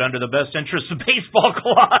to do it under the best interest of baseball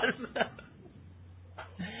clause.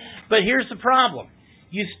 But here's the problem.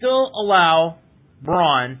 You still allow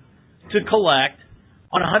Braun to collect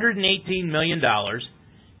on $118 million.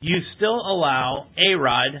 You still allow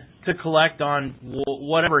A-Rod to collect on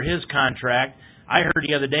whatever his contract. I heard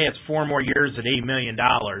the other day it's 4 more years at $80 million.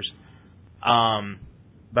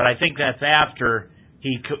 But I think that's after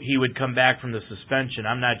he would come back from the suspension.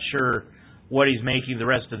 I'm not sure what he's making the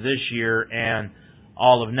rest of this year and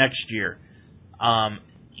all of next year.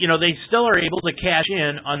 They still are able to cash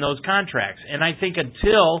in on those contracts. And I think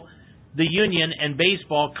until the union and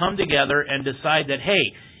baseball come together and decide that,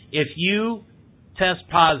 hey, if you test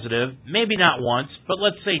positive, maybe not once, but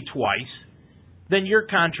let's say twice, then your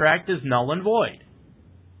contract is null and void.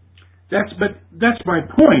 That's my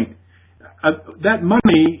point. That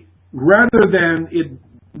money, rather than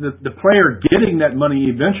the player getting that money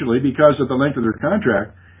eventually because of the length of their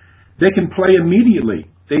contract, they can play immediately.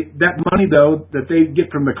 That money, though, that they get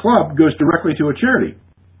from the club goes directly to a charity.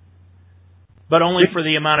 But only for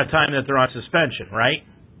the amount of time that they're on suspension, right?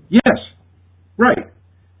 Yes, right.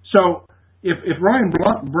 So if Ryan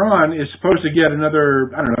Braun is supposed to get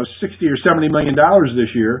another, $60 or $70 million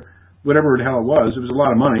this year, whatever the hell it was a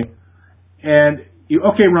lot of money, and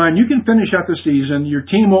okay, Ryan, you can finish out the season, your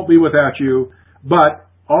team won't be without you, but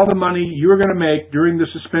all the money you're going to make during the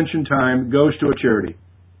suspension time goes to a charity.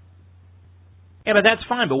 Yeah, but that's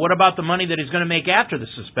fine. But what about the money that he's going to make after the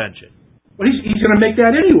suspension? Well, he's going to make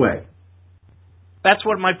that anyway. That's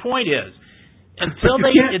what my point is. Until the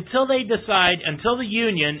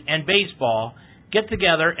union and baseball get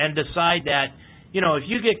together and decide that, if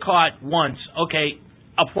you get caught once, okay,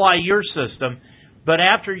 apply your system. But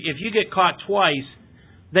if you get caught twice,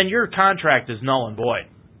 then your contract is null and void.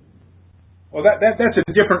 Well, that's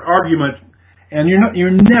a different argument, and you're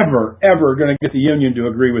never ever going to get the union to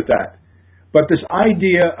agree with that. But this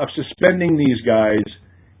idea of suspending these guys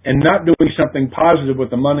and not doing something positive with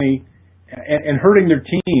the money and hurting their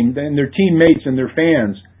team and their teammates and their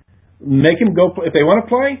fans, make them go. If they want to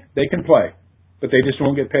play, they can play, but they just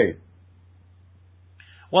won't get paid.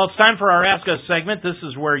 Well, it's time for our Ask Us segment. This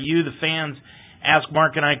is where you, the fans, ask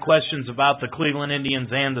Mark and I questions about the Cleveland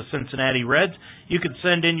Indians and the Cincinnati Reds. You can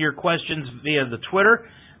send in your questions via the Twitter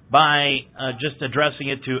by just addressing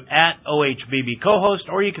it to @OHBB-CoHost,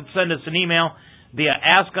 or you can send us an email via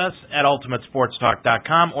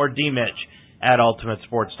askus@ultimatesportstalk.com or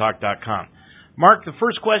dmitch@ultimatesportstalk.com. Mark, the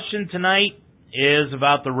first question tonight is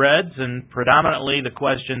about the Reds, and predominantly the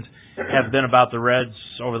questions have been about the Reds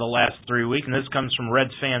over the last 3 weeks, and this comes from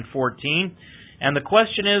Reds Fan 14. And the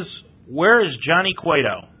question is, where is Johnny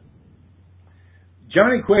Cueto?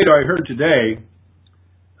 Johnny Cueto, I heard today,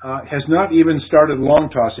 has not even started long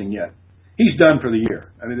tossing yet. He's done for the year.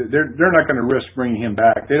 I mean, they're not going to risk bringing him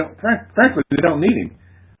back. They don't. Frankly, they don't need him.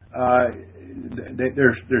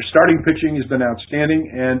 Their starting pitching has been outstanding,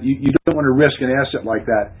 and you don't want to risk an asset like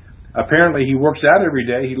that. Apparently, he works out every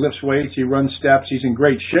day. He lifts weights. He runs steps. He's in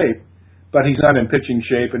great shape. but he's not in pitching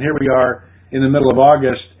shape. And here we are in the middle of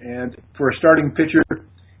August, and for a starting pitcher,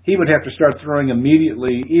 he would have to start throwing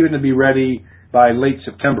immediately, even to be ready by late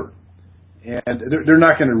September. And they're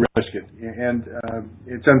not going to risk it. And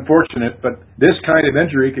it's unfortunate, but this kind of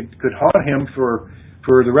injury could haunt him for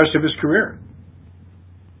the rest of his career.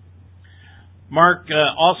 Mark,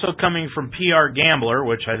 also coming from PR Gambler,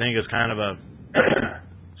 which I think is kind of a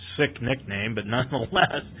sick nickname, but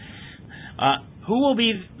nonetheless, who will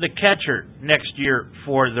be the catcher next year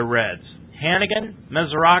for the Reds? Hannigan,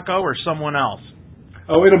 Mesoraco, or someone else?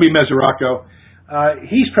 Oh, it'll be Mesoraco.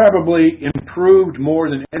 He's probably improved more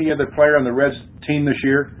than any other player on the Reds team this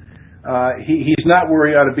year. He's not where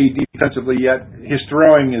he ought to be defensively yet. His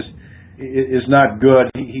throwing is not good.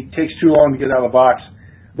 He takes too long to get out of the box.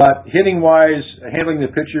 But hitting-wise, handling the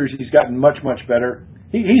pitchers, he's gotten much, much better.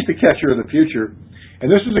 He's the catcher of the future. And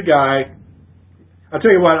this is a guy, I'll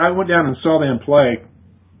tell you what, I went down and saw them play,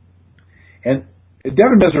 and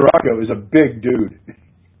Devin Mesoraco is a big dude.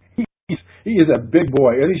 He is a big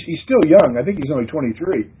boy, and he's still young. I think he's only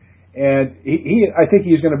 23. And I think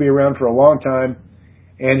he's going to be around for a long time.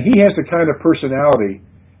 And he has the kind of personality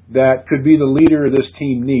that could be the leader this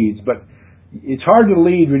team needs. But it's hard to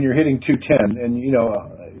lead when you're hitting 210 and,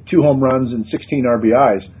 2 home runs and 16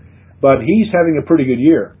 RBIs. But he's having a pretty good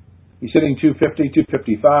year. He's hitting 250,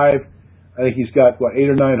 255. I think he's got, 8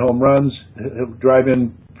 or 9 home runs. He'll drive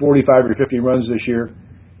in 45 or 50 runs this year.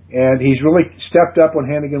 And he's really stepped up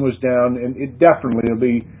when Hannigan was down, and it definitely will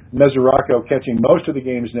be Mesoraco catching most of the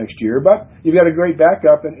games next year. But you've got a great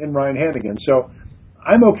backup in Ryan Hannigan. So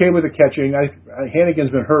I'm okay with the catching.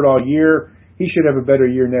 Hannigan's been hurt all year. He should have a better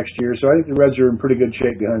year next year. So I think the Reds are in pretty good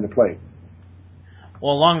shape behind the plate.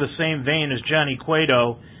 Well, along the same vein as Johnny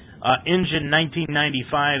Cueto, Engine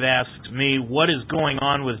 1995 asks me, what is going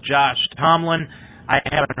on with Josh Tomlin? I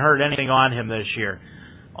haven't heard anything on him this year.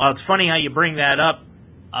 Well, it's funny how you bring that up.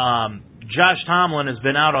 Josh Tomlin has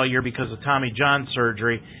been out all year because of Tommy John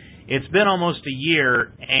surgery. It's been almost a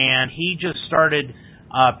year, and he just started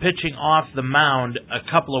pitching off the mound a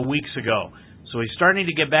couple of weeks ago. So he's starting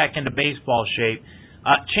to get back into baseball shape.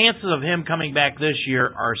 Chances of him coming back this year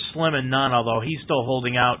are slim and none, although he's still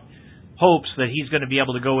holding out hopes that he's going to be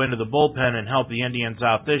able to go into the bullpen and help the Indians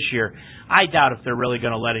out this year. I doubt if they're really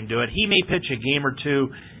going to let him do it. He may pitch a game or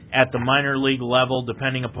two at the minor league level,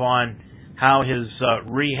 depending upon how his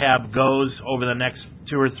rehab goes over the next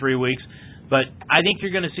 2 or 3 weeks. But I think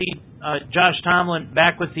you're going to see Josh Tomlin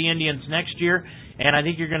back with the Indians next year, and I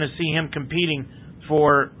think you're going to see him competing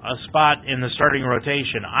for a spot in the starting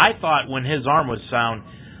rotation. I thought when his arm was sound,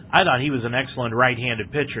 I thought he was an excellent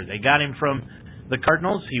right-handed pitcher. They got him from the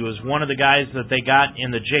Cardinals. He was one of the guys that they got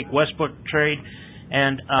in the Jake Westbrook trade.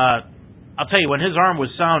 And I'll tell you, when his arm was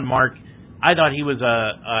sound, Mark, I thought he was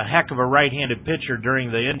a heck of a right-handed pitcher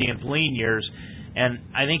during the Indians' lean years. And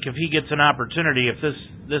I think if he gets an opportunity, if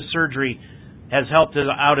this surgery has helped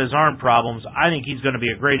out his arm problems, I think he's going to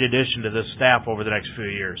be a great addition to this staff over the next few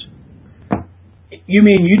years. You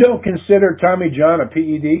mean you don't consider Tommy John a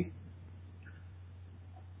PED?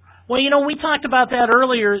 Well, we talked about that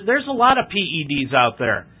earlier. There's a lot of PEDs out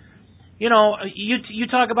there. You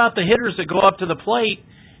talk about the hitters that go up to the plate,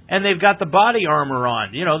 and they've got the body armor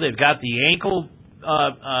on. They've got the ankle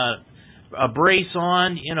brace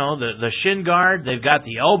on, the shin guard. They've got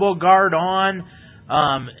the elbow guard on,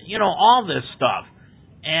 all this stuff.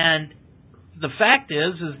 And the fact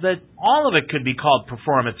is that all of it could be called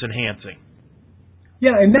performance enhancing.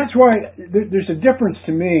 Yeah, and that's why there's a difference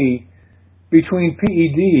to me between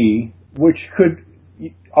PED, which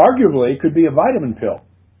arguably could be a vitamin pill,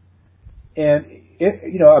 and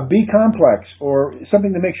a B complex or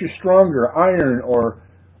something that makes you stronger, iron or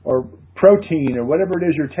protein or whatever it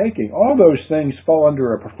is you're taking. All those things fall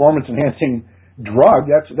under a performance enhancing drug.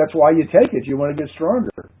 That's why you take it. You want to get stronger.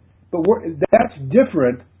 But that's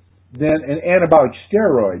different than an anabolic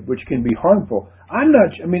steroid, which can be harmful. I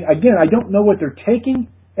don't know what they're taking.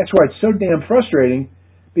 That's why it's so damn frustrating,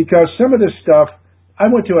 because some of this stuff, I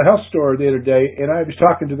went to a health store the other day, and I was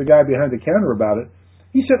talking to the guy behind the counter about it.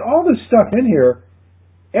 He said, all this stuff in here,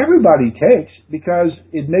 everybody takes because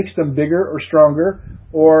it makes them bigger or stronger,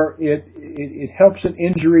 or it helps an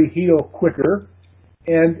injury heal quicker.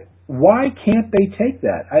 And why can't they take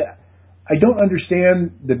that? I don't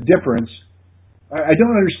understand the difference. I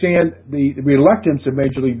don't understand the reluctance of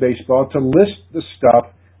Major League Baseball to list the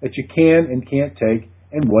stuff that you can and can't take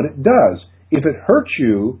and what it does. If it hurts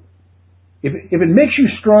you, if it makes you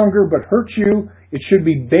stronger but hurts you, it should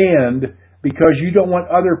be banned because you don't want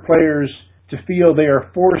other players to feel they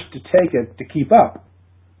are forced to take it to keep up.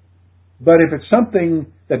 But if it's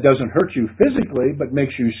something that doesn't hurt you physically but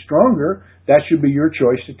makes you stronger, that should be your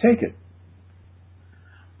choice to take it.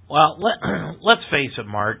 Well, let's face it,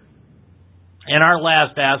 Mark. And our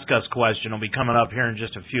last Ask Us question will be coming up here in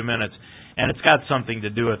just a few minutes, and it's got something to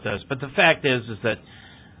do with this. But the fact is that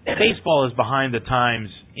baseball is behind the times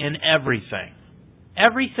in everything.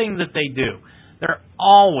 Everything that they do. They're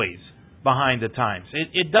always behind the times.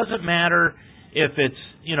 It doesn't matter if it's,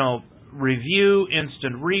 review,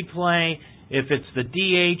 instant replay, if it's the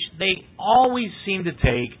DH. They always seem to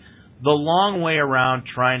take the long way around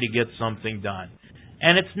trying to get something done.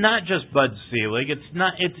 And it's not just Bud Selig.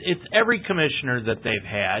 It's every commissioner that they've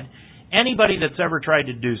had. Anybody that's ever tried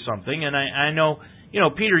to do something. And I know,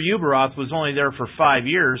 Peter Ueberroth was only there for 5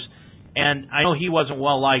 years, and I know he wasn't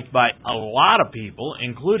well liked by a lot of people,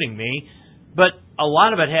 including me. But a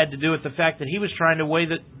lot of it had to do with the fact that he was trying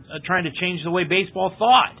to change the way baseball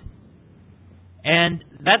thought. And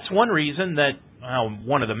that's one reason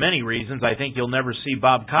one of the many reasons I think you'll never see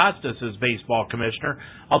Bob Costas as baseball commissioner.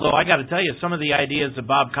 Although I got to tell you, some of the ideas that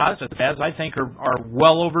Bob Costas has, I think, are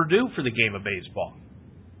well overdue for the game of baseball.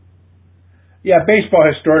 Yeah, baseball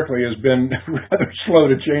historically has been rather slow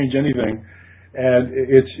to change anything, and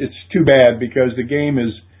it's too bad because the game is,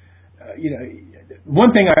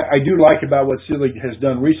 one thing I do like about what Selig has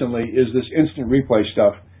done recently is this instant replay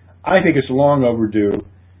stuff. I think it's long overdue.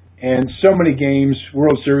 And so many games,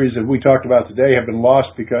 World Series that we talked about today, have been lost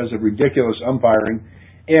because of ridiculous umpiring.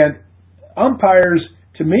 And umpires,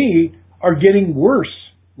 to me, are getting worse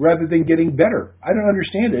rather than getting better. I don't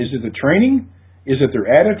understand it. Is it the training? Is it their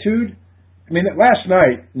attitude? I mean, last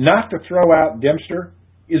night, not to throw out Dempster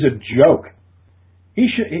is a joke. He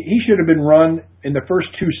should have been run in the first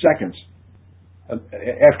 2 seconds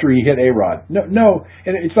after he hit A-Rod. No,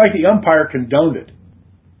 and it's like the umpire condoned it.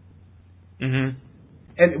 Mm-hmm.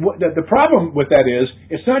 And the problem with that is,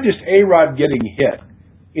 it's not just A-Rod getting hit.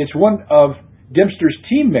 It's one of Dempster's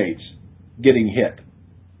teammates getting hit.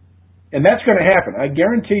 And that's going to happen. I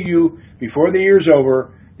guarantee you, before the year's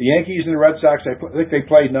over, the Yankees and the Red Sox, I think they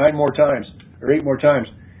played 9 more times, or 8 more times,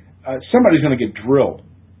 somebody's going to get drilled.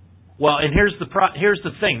 Well, and here's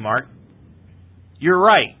the thing, Mark. You're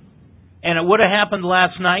right. And it would have happened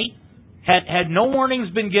last night had no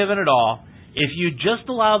warnings been given at all. If you just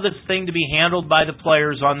allow this thing to be handled by the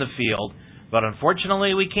players on the field, but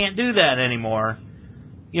unfortunately we can't do that anymore.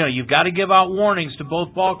 You've got to give out warnings to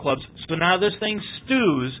both ball clubs. So now this thing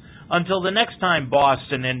stews until the next time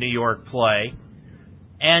Boston and New York play.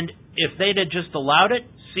 And if they'd have just allowed it,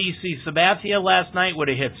 CC Sabathia last night would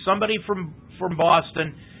have hit somebody from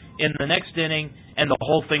Boston in the next inning, and the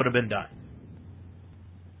whole thing would have been done.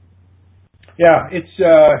 Yeah,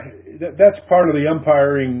 that's part of the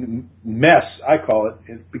umpiring mess, I call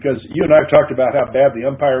it, because you and I have talked about how bad the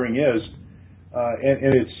umpiring is,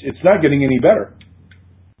 and it's not getting any better.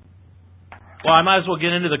 Well, I might as well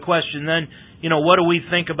get into the question then. What do we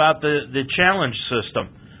think about the challenge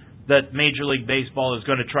system that Major League Baseball is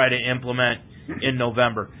going to try to implement in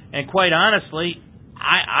November? And quite honestly,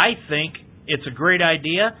 I think it's a great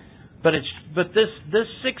idea, but this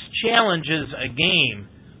 6 challenges a game,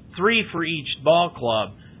 3 for each ball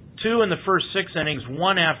club, 2 in the first 6 innings,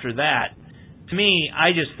 1 after that. To me,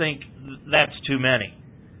 I just think that's too many.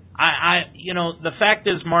 The fact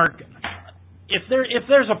is, Mark, if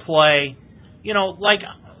there's a play, like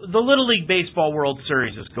the Little League Baseball World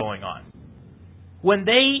Series is going on, when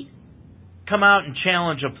they come out and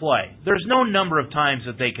challenge a play, there's no number of times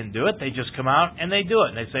that they can do it. They just come out and they do it,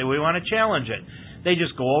 and they say, we want to challenge it. They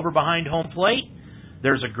just go over behind home plate.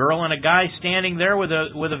 There's a girl and a guy standing there with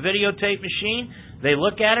a videotape machine. They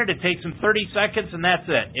look at it. It takes them 30 seconds, and that's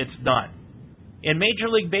it. It's done. In Major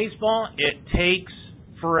League Baseball, it takes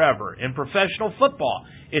forever. In professional football,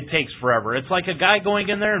 it takes forever. It's like a guy going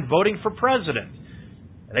in there and voting for president.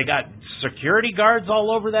 They got security guards all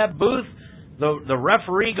over that booth. The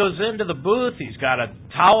referee goes into the booth. He's got a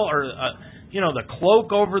towel or the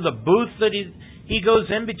cloak over the booth that he goes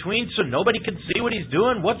in between so nobody can see what he's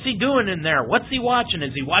doing. What's he doing in there? What's he watching?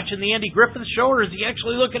 Is he watching the Andy Griffith show, or is he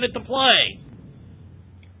actually looking at the play?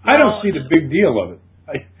 I don't see the big deal of it.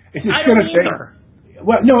 I don't either.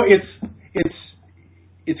 Well, no,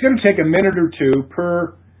 it's going to take a minute or 2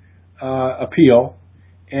 per appeal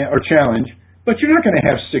or challenge, but you're not going to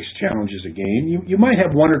have 6 challenges a game. You might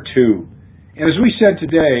have 1 or 2. And as we said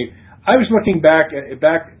today, I was looking back at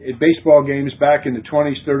baseball games back in the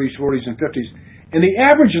 20s, 30s, 40s, and 50s, and the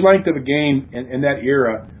average length of a game in that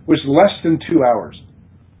era was less than 2 hours.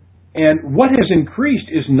 And what has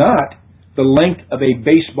increased is not the length of a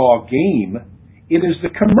baseball game; it is the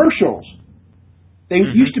commercials. There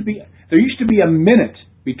used to be a minute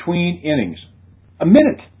between innings, a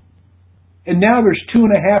minute, and now there's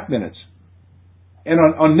 2.5 minutes. And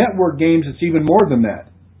on network games, it's even more than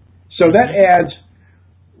that. So that adds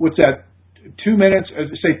what's that? 2 minutes,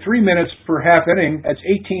 say 3 minutes per half inning. That's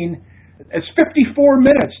 18. That's 54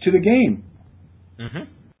 minutes to the game,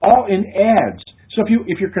 all in ads. So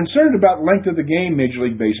if you're concerned about length of the game, Major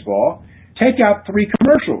League Baseball, take out 3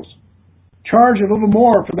 commercials. Charge a little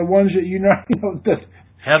more for the ones that that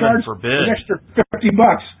Heaven charge forbid. an extra $50,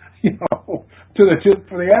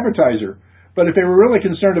 for the advertiser. But if they were really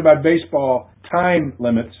concerned about baseball time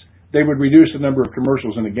limits, they would reduce the number of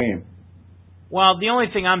commercials in a game. Well, the only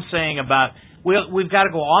thing I'm saying about we've got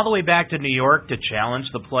to go all the way back to New York to challenge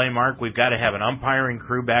the play, Mark. We've got to have an umpiring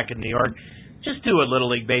crew back in New York. Just do what Little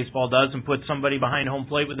League Baseball does and put somebody behind home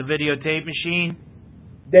plate with a videotape machine.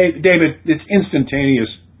 David, it's instantaneous.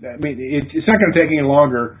 I mean, it's not going to take any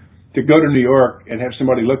longer to go to New York and have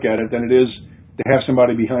somebody look at it than it is to have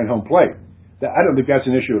somebody behind home plate. I don't think that's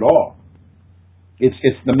an issue at all. It's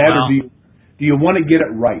the matter of do you want to get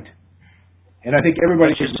it right? And I think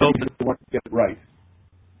everybody should want to get it right.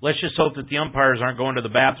 Let's just hope that the umpires aren't going to the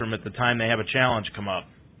bathroom at the time they have a challenge come up.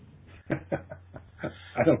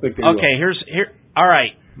 I don't think they will. Okay, all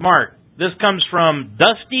right, Mark. This comes from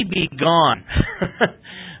Dusty Be Gone.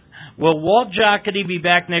 Will Walt Jocketty be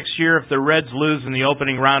back next year if the Reds lose in the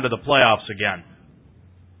opening round of the playoffs again?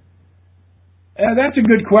 That's a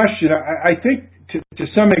good question. I think to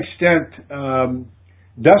some extent,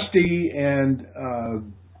 Dusty and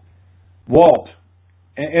Walt,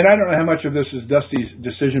 and I don't know how much of this is Dusty's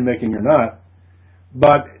decision-making or not,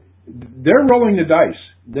 but they're rolling the dice.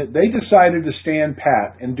 They decided to stand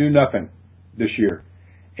pat and do nothing this year.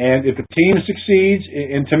 And if the team succeeds,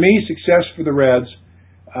 and to me, success for the Reds,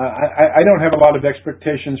 I don't have a lot of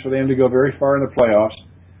expectations for them to go very far in the playoffs.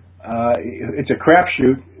 It's a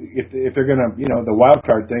crapshoot if they're going to, the wild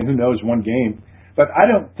card thing, who knows, one game. But I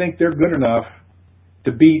don't think they're good enough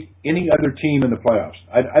to beat any other team in the playoffs.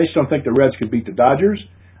 I just don't think the Reds could beat the Dodgers.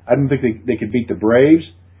 I don't think they could beat the Braves.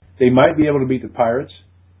 They might be able to beat the Pirates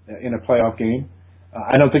in a playoff game.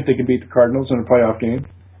 I don't think they can beat the Cardinals in a playoff game.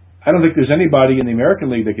 I don't think there's anybody in the American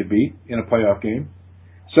League they could beat in a playoff game.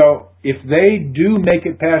 So if they do make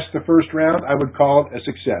it past the first round, I would call it a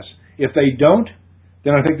success. If they don't,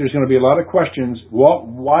 then I think there's going to be a lot of questions. Walt,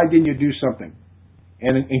 why didn't you do something?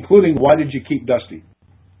 And including, why did you keep Dusty?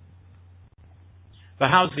 But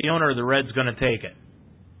how's the owner of the Reds going to take it?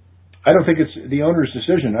 I don't think it's the owner's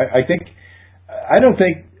decision. I don't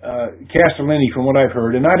think Castellini, from what I've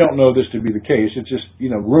heard, and I don't know this to be the case, it's just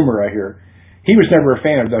rumor I hear, he was never a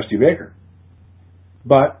fan of Dusty Baker.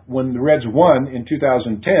 But when the Reds won in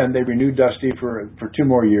 2010, they renewed Dusty for 2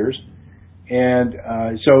 more years, and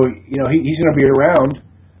so he's going to be around,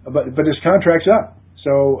 but his contract's up.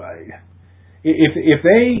 So if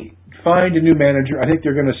they find a new manager, I think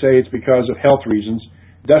they're going to say it's because of health reasons.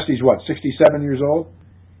 Dusty's 67 years old,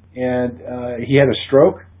 and he had a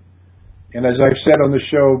stroke. And as I've said on the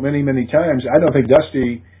show many, many times, I don't think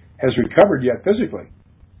Dusty has recovered yet physically.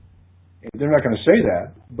 They're not going to say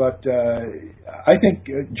that, but I think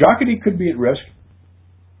Jocketty could be at risk.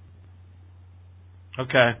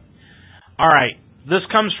 Okay. All right. This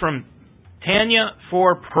comes from Tanya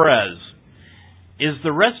for Prez. Is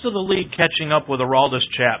the rest of the league catching up with Aroldis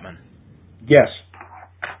Chapman? Yes.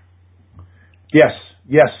 Yes,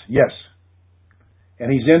 yes, yes.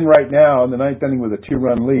 And he's in right now in the 9th inning with a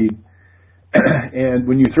 2-run lead. And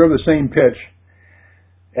when you throw the same pitch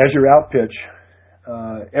as your out pitch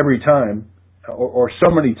every time, or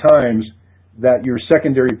so many times that your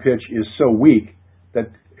secondary pitch is so weak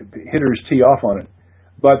that hitters tee off on it.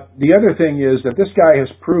 But the other thing is that this guy has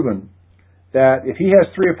proven that if he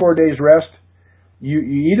has 3 or 4 days rest, you're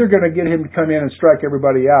either going to get him to come in and strike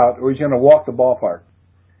everybody out, or he's going to walk the ballpark.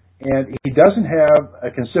 And he doesn't have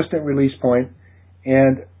a consistent release point,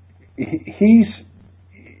 and he's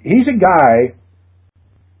a guy,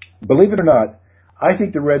 believe it or not, I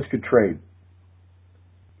think the Reds could trade.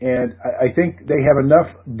 And I think they have enough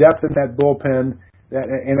depth in that bullpen,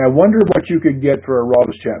 and I wonder what you could get for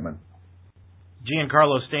Aroldis Chapman.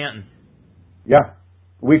 Giancarlo Stanton. Yeah,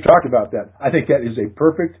 we've talked about that. I think that is a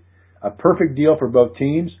perfect deal for both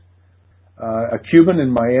teams. A Cuban in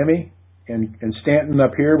Miami and Stanton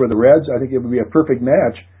up here with the Reds, I think it would be a perfect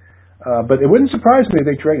match. But it wouldn't surprise me if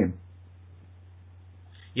they trade him.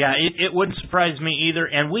 Yeah, it wouldn't surprise me either.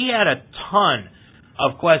 And we had a ton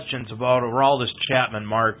of questions about Aroldis Chapman,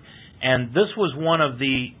 Mark, and this was one of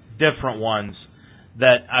the different ones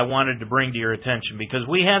that I wanted to bring to your attention, because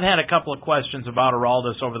we have had a couple of questions about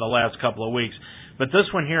Aroldis over the last couple of weeks, but this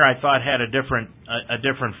one here I thought had a different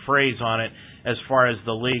phrase on it as far as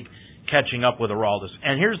the league catching up with Aroldis.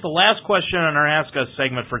 And here's the last question on our Ask Us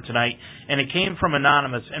segment for tonight, and it came from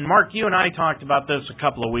Anonymous. And Mark, you and I talked about this a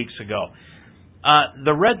couple of weeks ago.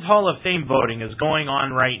 The Reds Hall of Fame voting is going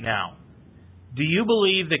on right now. Do you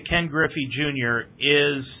believe that Ken Griffey Jr.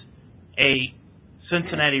 is a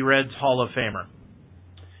Cincinnati Reds Hall of Famer?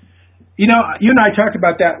 You know, you and I talked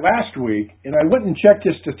about that last week, and I went and checked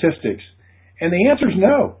his statistics, and the answer is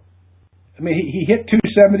no. I mean, he hit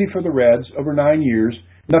 .270 for the Reds over 9 years,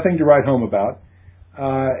 nothing to write home about.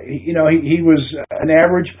 He was an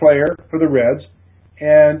average player for the Reds,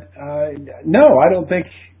 and no, I don't think,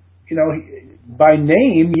 by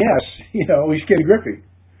name, yes, he's Ken Griffey.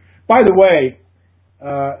 By the way,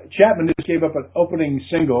 Chapman just gave up an opening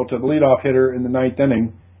single to the leadoff hitter in the 9th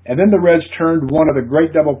inning, and then the Reds turned one of the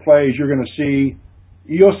great double plays you're going to see.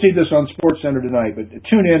 You'll see this on SportsCenter tonight, but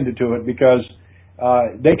tune in to it because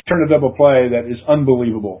they turned a double play that is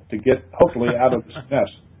unbelievable to get, hopefully, out of this mess.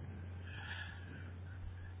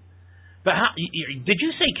 But did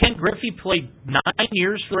you say Ken Griffey played 9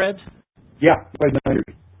 years for the Reds? Yeah, played 9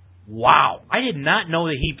 years. Wow. I did not know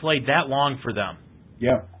that he played that long for them.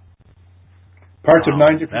 Yeah. Parts of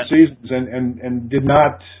 9 different seasons and did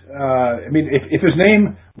not, if his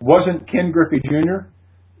name wasn't Ken Griffey Jr.,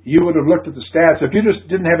 you would have looked at the stats. If you just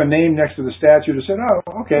didn't have a name next to the stats, you'd have said, oh,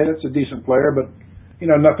 okay, that's a decent player, but,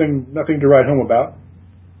 nothing to write home about.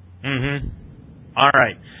 Mm-hmm. All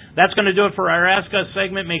right. That's going to do it for our Ask Us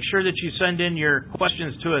segment. Make sure that you send in your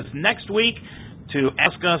questions to us next week to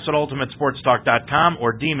askus@ultimatesportstalk.com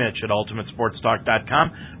or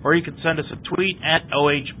dmitch@ultimatesportstalk.com, or you can send us a tweet at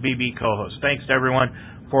OHBBCohost. Thanks to everyone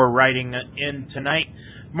for writing in tonight.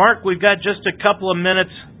 Mark, we've got just a couple of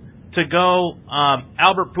minutes to go.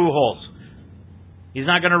 Albert Pujols, he's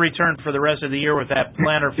not going to return for the rest of the year with that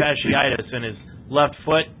plantar fasciitis in his left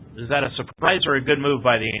foot. Is that a surprise or a good move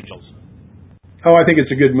by the Angels? Oh, I think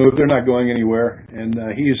it's a good move. They're not going anywhere, and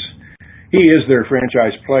he is their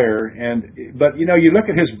franchise player. But you look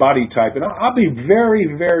at his body type, and I'll be very,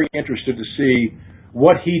 very interested to see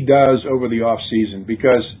what he does over the off season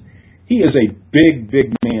because he is a big,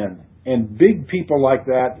 big man, and big people like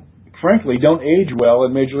that, frankly, don't age well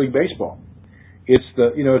in Major League Baseball. It's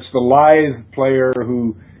the lithe player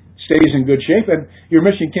who stays in good shape. And you're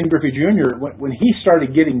mentioning Ken Griffey Jr. When he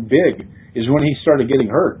started getting big is when he started getting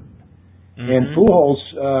hurt. Mm-hmm. And Pujols,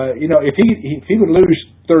 if he would lose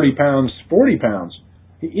 30 pounds, 40 pounds,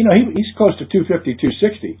 he's close to 250,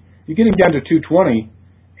 260. You get him down to 220,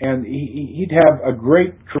 and he'd have a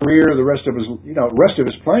great career the rest of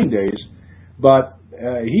his playing days. But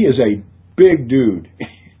he is a big dude.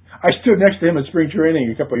 I stood next to him in spring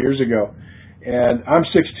training a couple of years ago, and I'm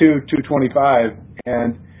 6'2", 225,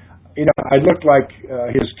 and I looked like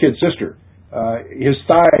his kid sister. His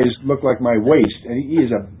thighs look like my waist, and he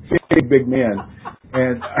is a big, big man.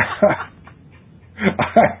 And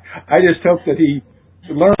I just hope that he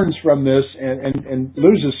learns from this and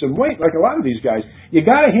loses some weight like a lot of these guys. You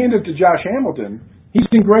got to hand it to Josh Hamilton. He's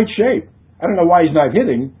in great shape. I don't know why he's not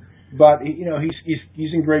hitting, but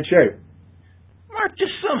he's in great shape. Mark,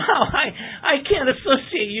 just somehow I can't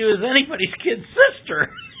associate you as anybody's kid sister.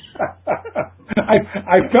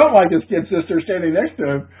 I felt like his kid sister standing next to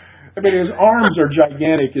him. I mean, his arms are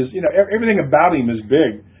gigantic. Everything about him is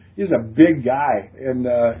big. He's a big guy, and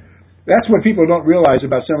that's what people don't realize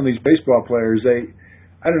about some of these baseball players. They're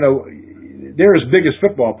as big as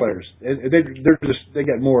football players. They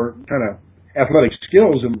got more kind of athletic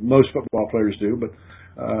skills than most football players do, but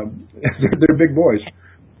they're big boys.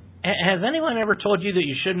 Has anyone ever told you that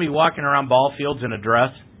you shouldn't be walking around ball fields in a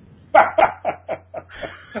dress?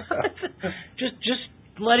 just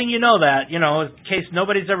letting you know that, in case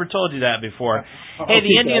nobody's ever told you that before. Hey,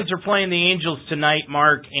 the Indians are playing the Angels tonight,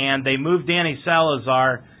 Mark, and they moved Danny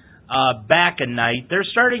Salazar back a night. They're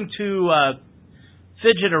starting to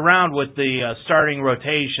fidget around with the starting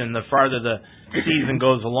rotation the farther the season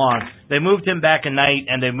goes along. They moved him back a night,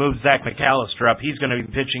 and they moved Zach McAllister up. He's going to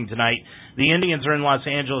be pitching tonight. The Indians are in Los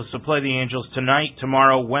Angeles to play the Angels tonight,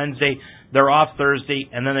 tomorrow, Wednesday. They're off Thursday,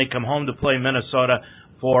 and then they come home to play Minnesota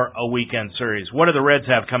for a weekend series. What do the Reds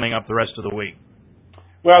have coming up the rest of the week?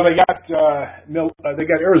 Well, they got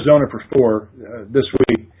Arizona for 4 this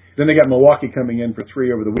week. Then they got Milwaukee coming in for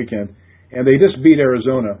 3 over the weekend. And they just beat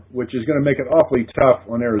Arizona, which is going to make it awfully tough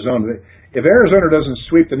on Arizona. If Arizona doesn't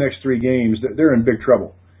sweep the next 3 games, they're in big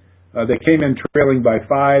trouble. They came in trailing by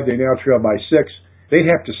 5. They now trail by 6. They'd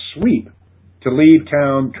have to sweep to leave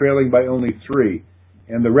town trailing by only 3.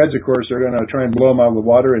 And the Reds, of course, are going to try and blow them out of the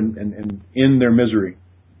water and end their misery.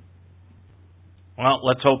 Well,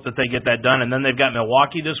 let's hope that they get that done. And then they've got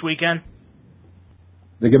Milwaukee this weekend?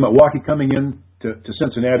 They get Milwaukee coming in to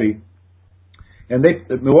Cincinnati. And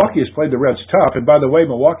Milwaukee has played the Reds tough. And by the way,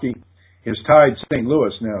 Milwaukee has tied St.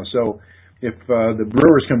 Louis now. So if the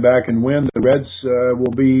Brewers come back and win, the Reds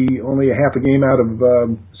will be only a half a game out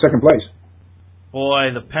of second place.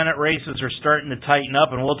 Boy, the pennant races are starting to tighten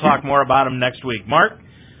up, and we'll talk more about them next week. Mark,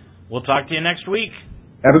 we'll talk to you next week.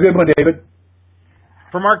 Have a good one, David.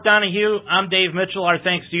 For Mark Donahue, I'm Dave Mitchell. Our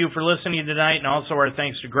thanks to you for listening tonight, and also our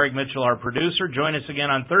thanks to Greg Mitchell, our producer. Join us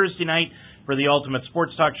again on Thursday night for the Ultimate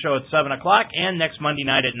Sports Talk Show at 7 o'clock, and next Monday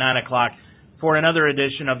night at 9 o'clock for another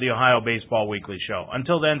edition of the Ohio Baseball Weekly Show.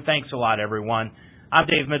 Until then, thanks a lot, everyone. I'm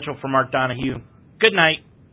Dave Mitchell for Mark Donahue. Good night.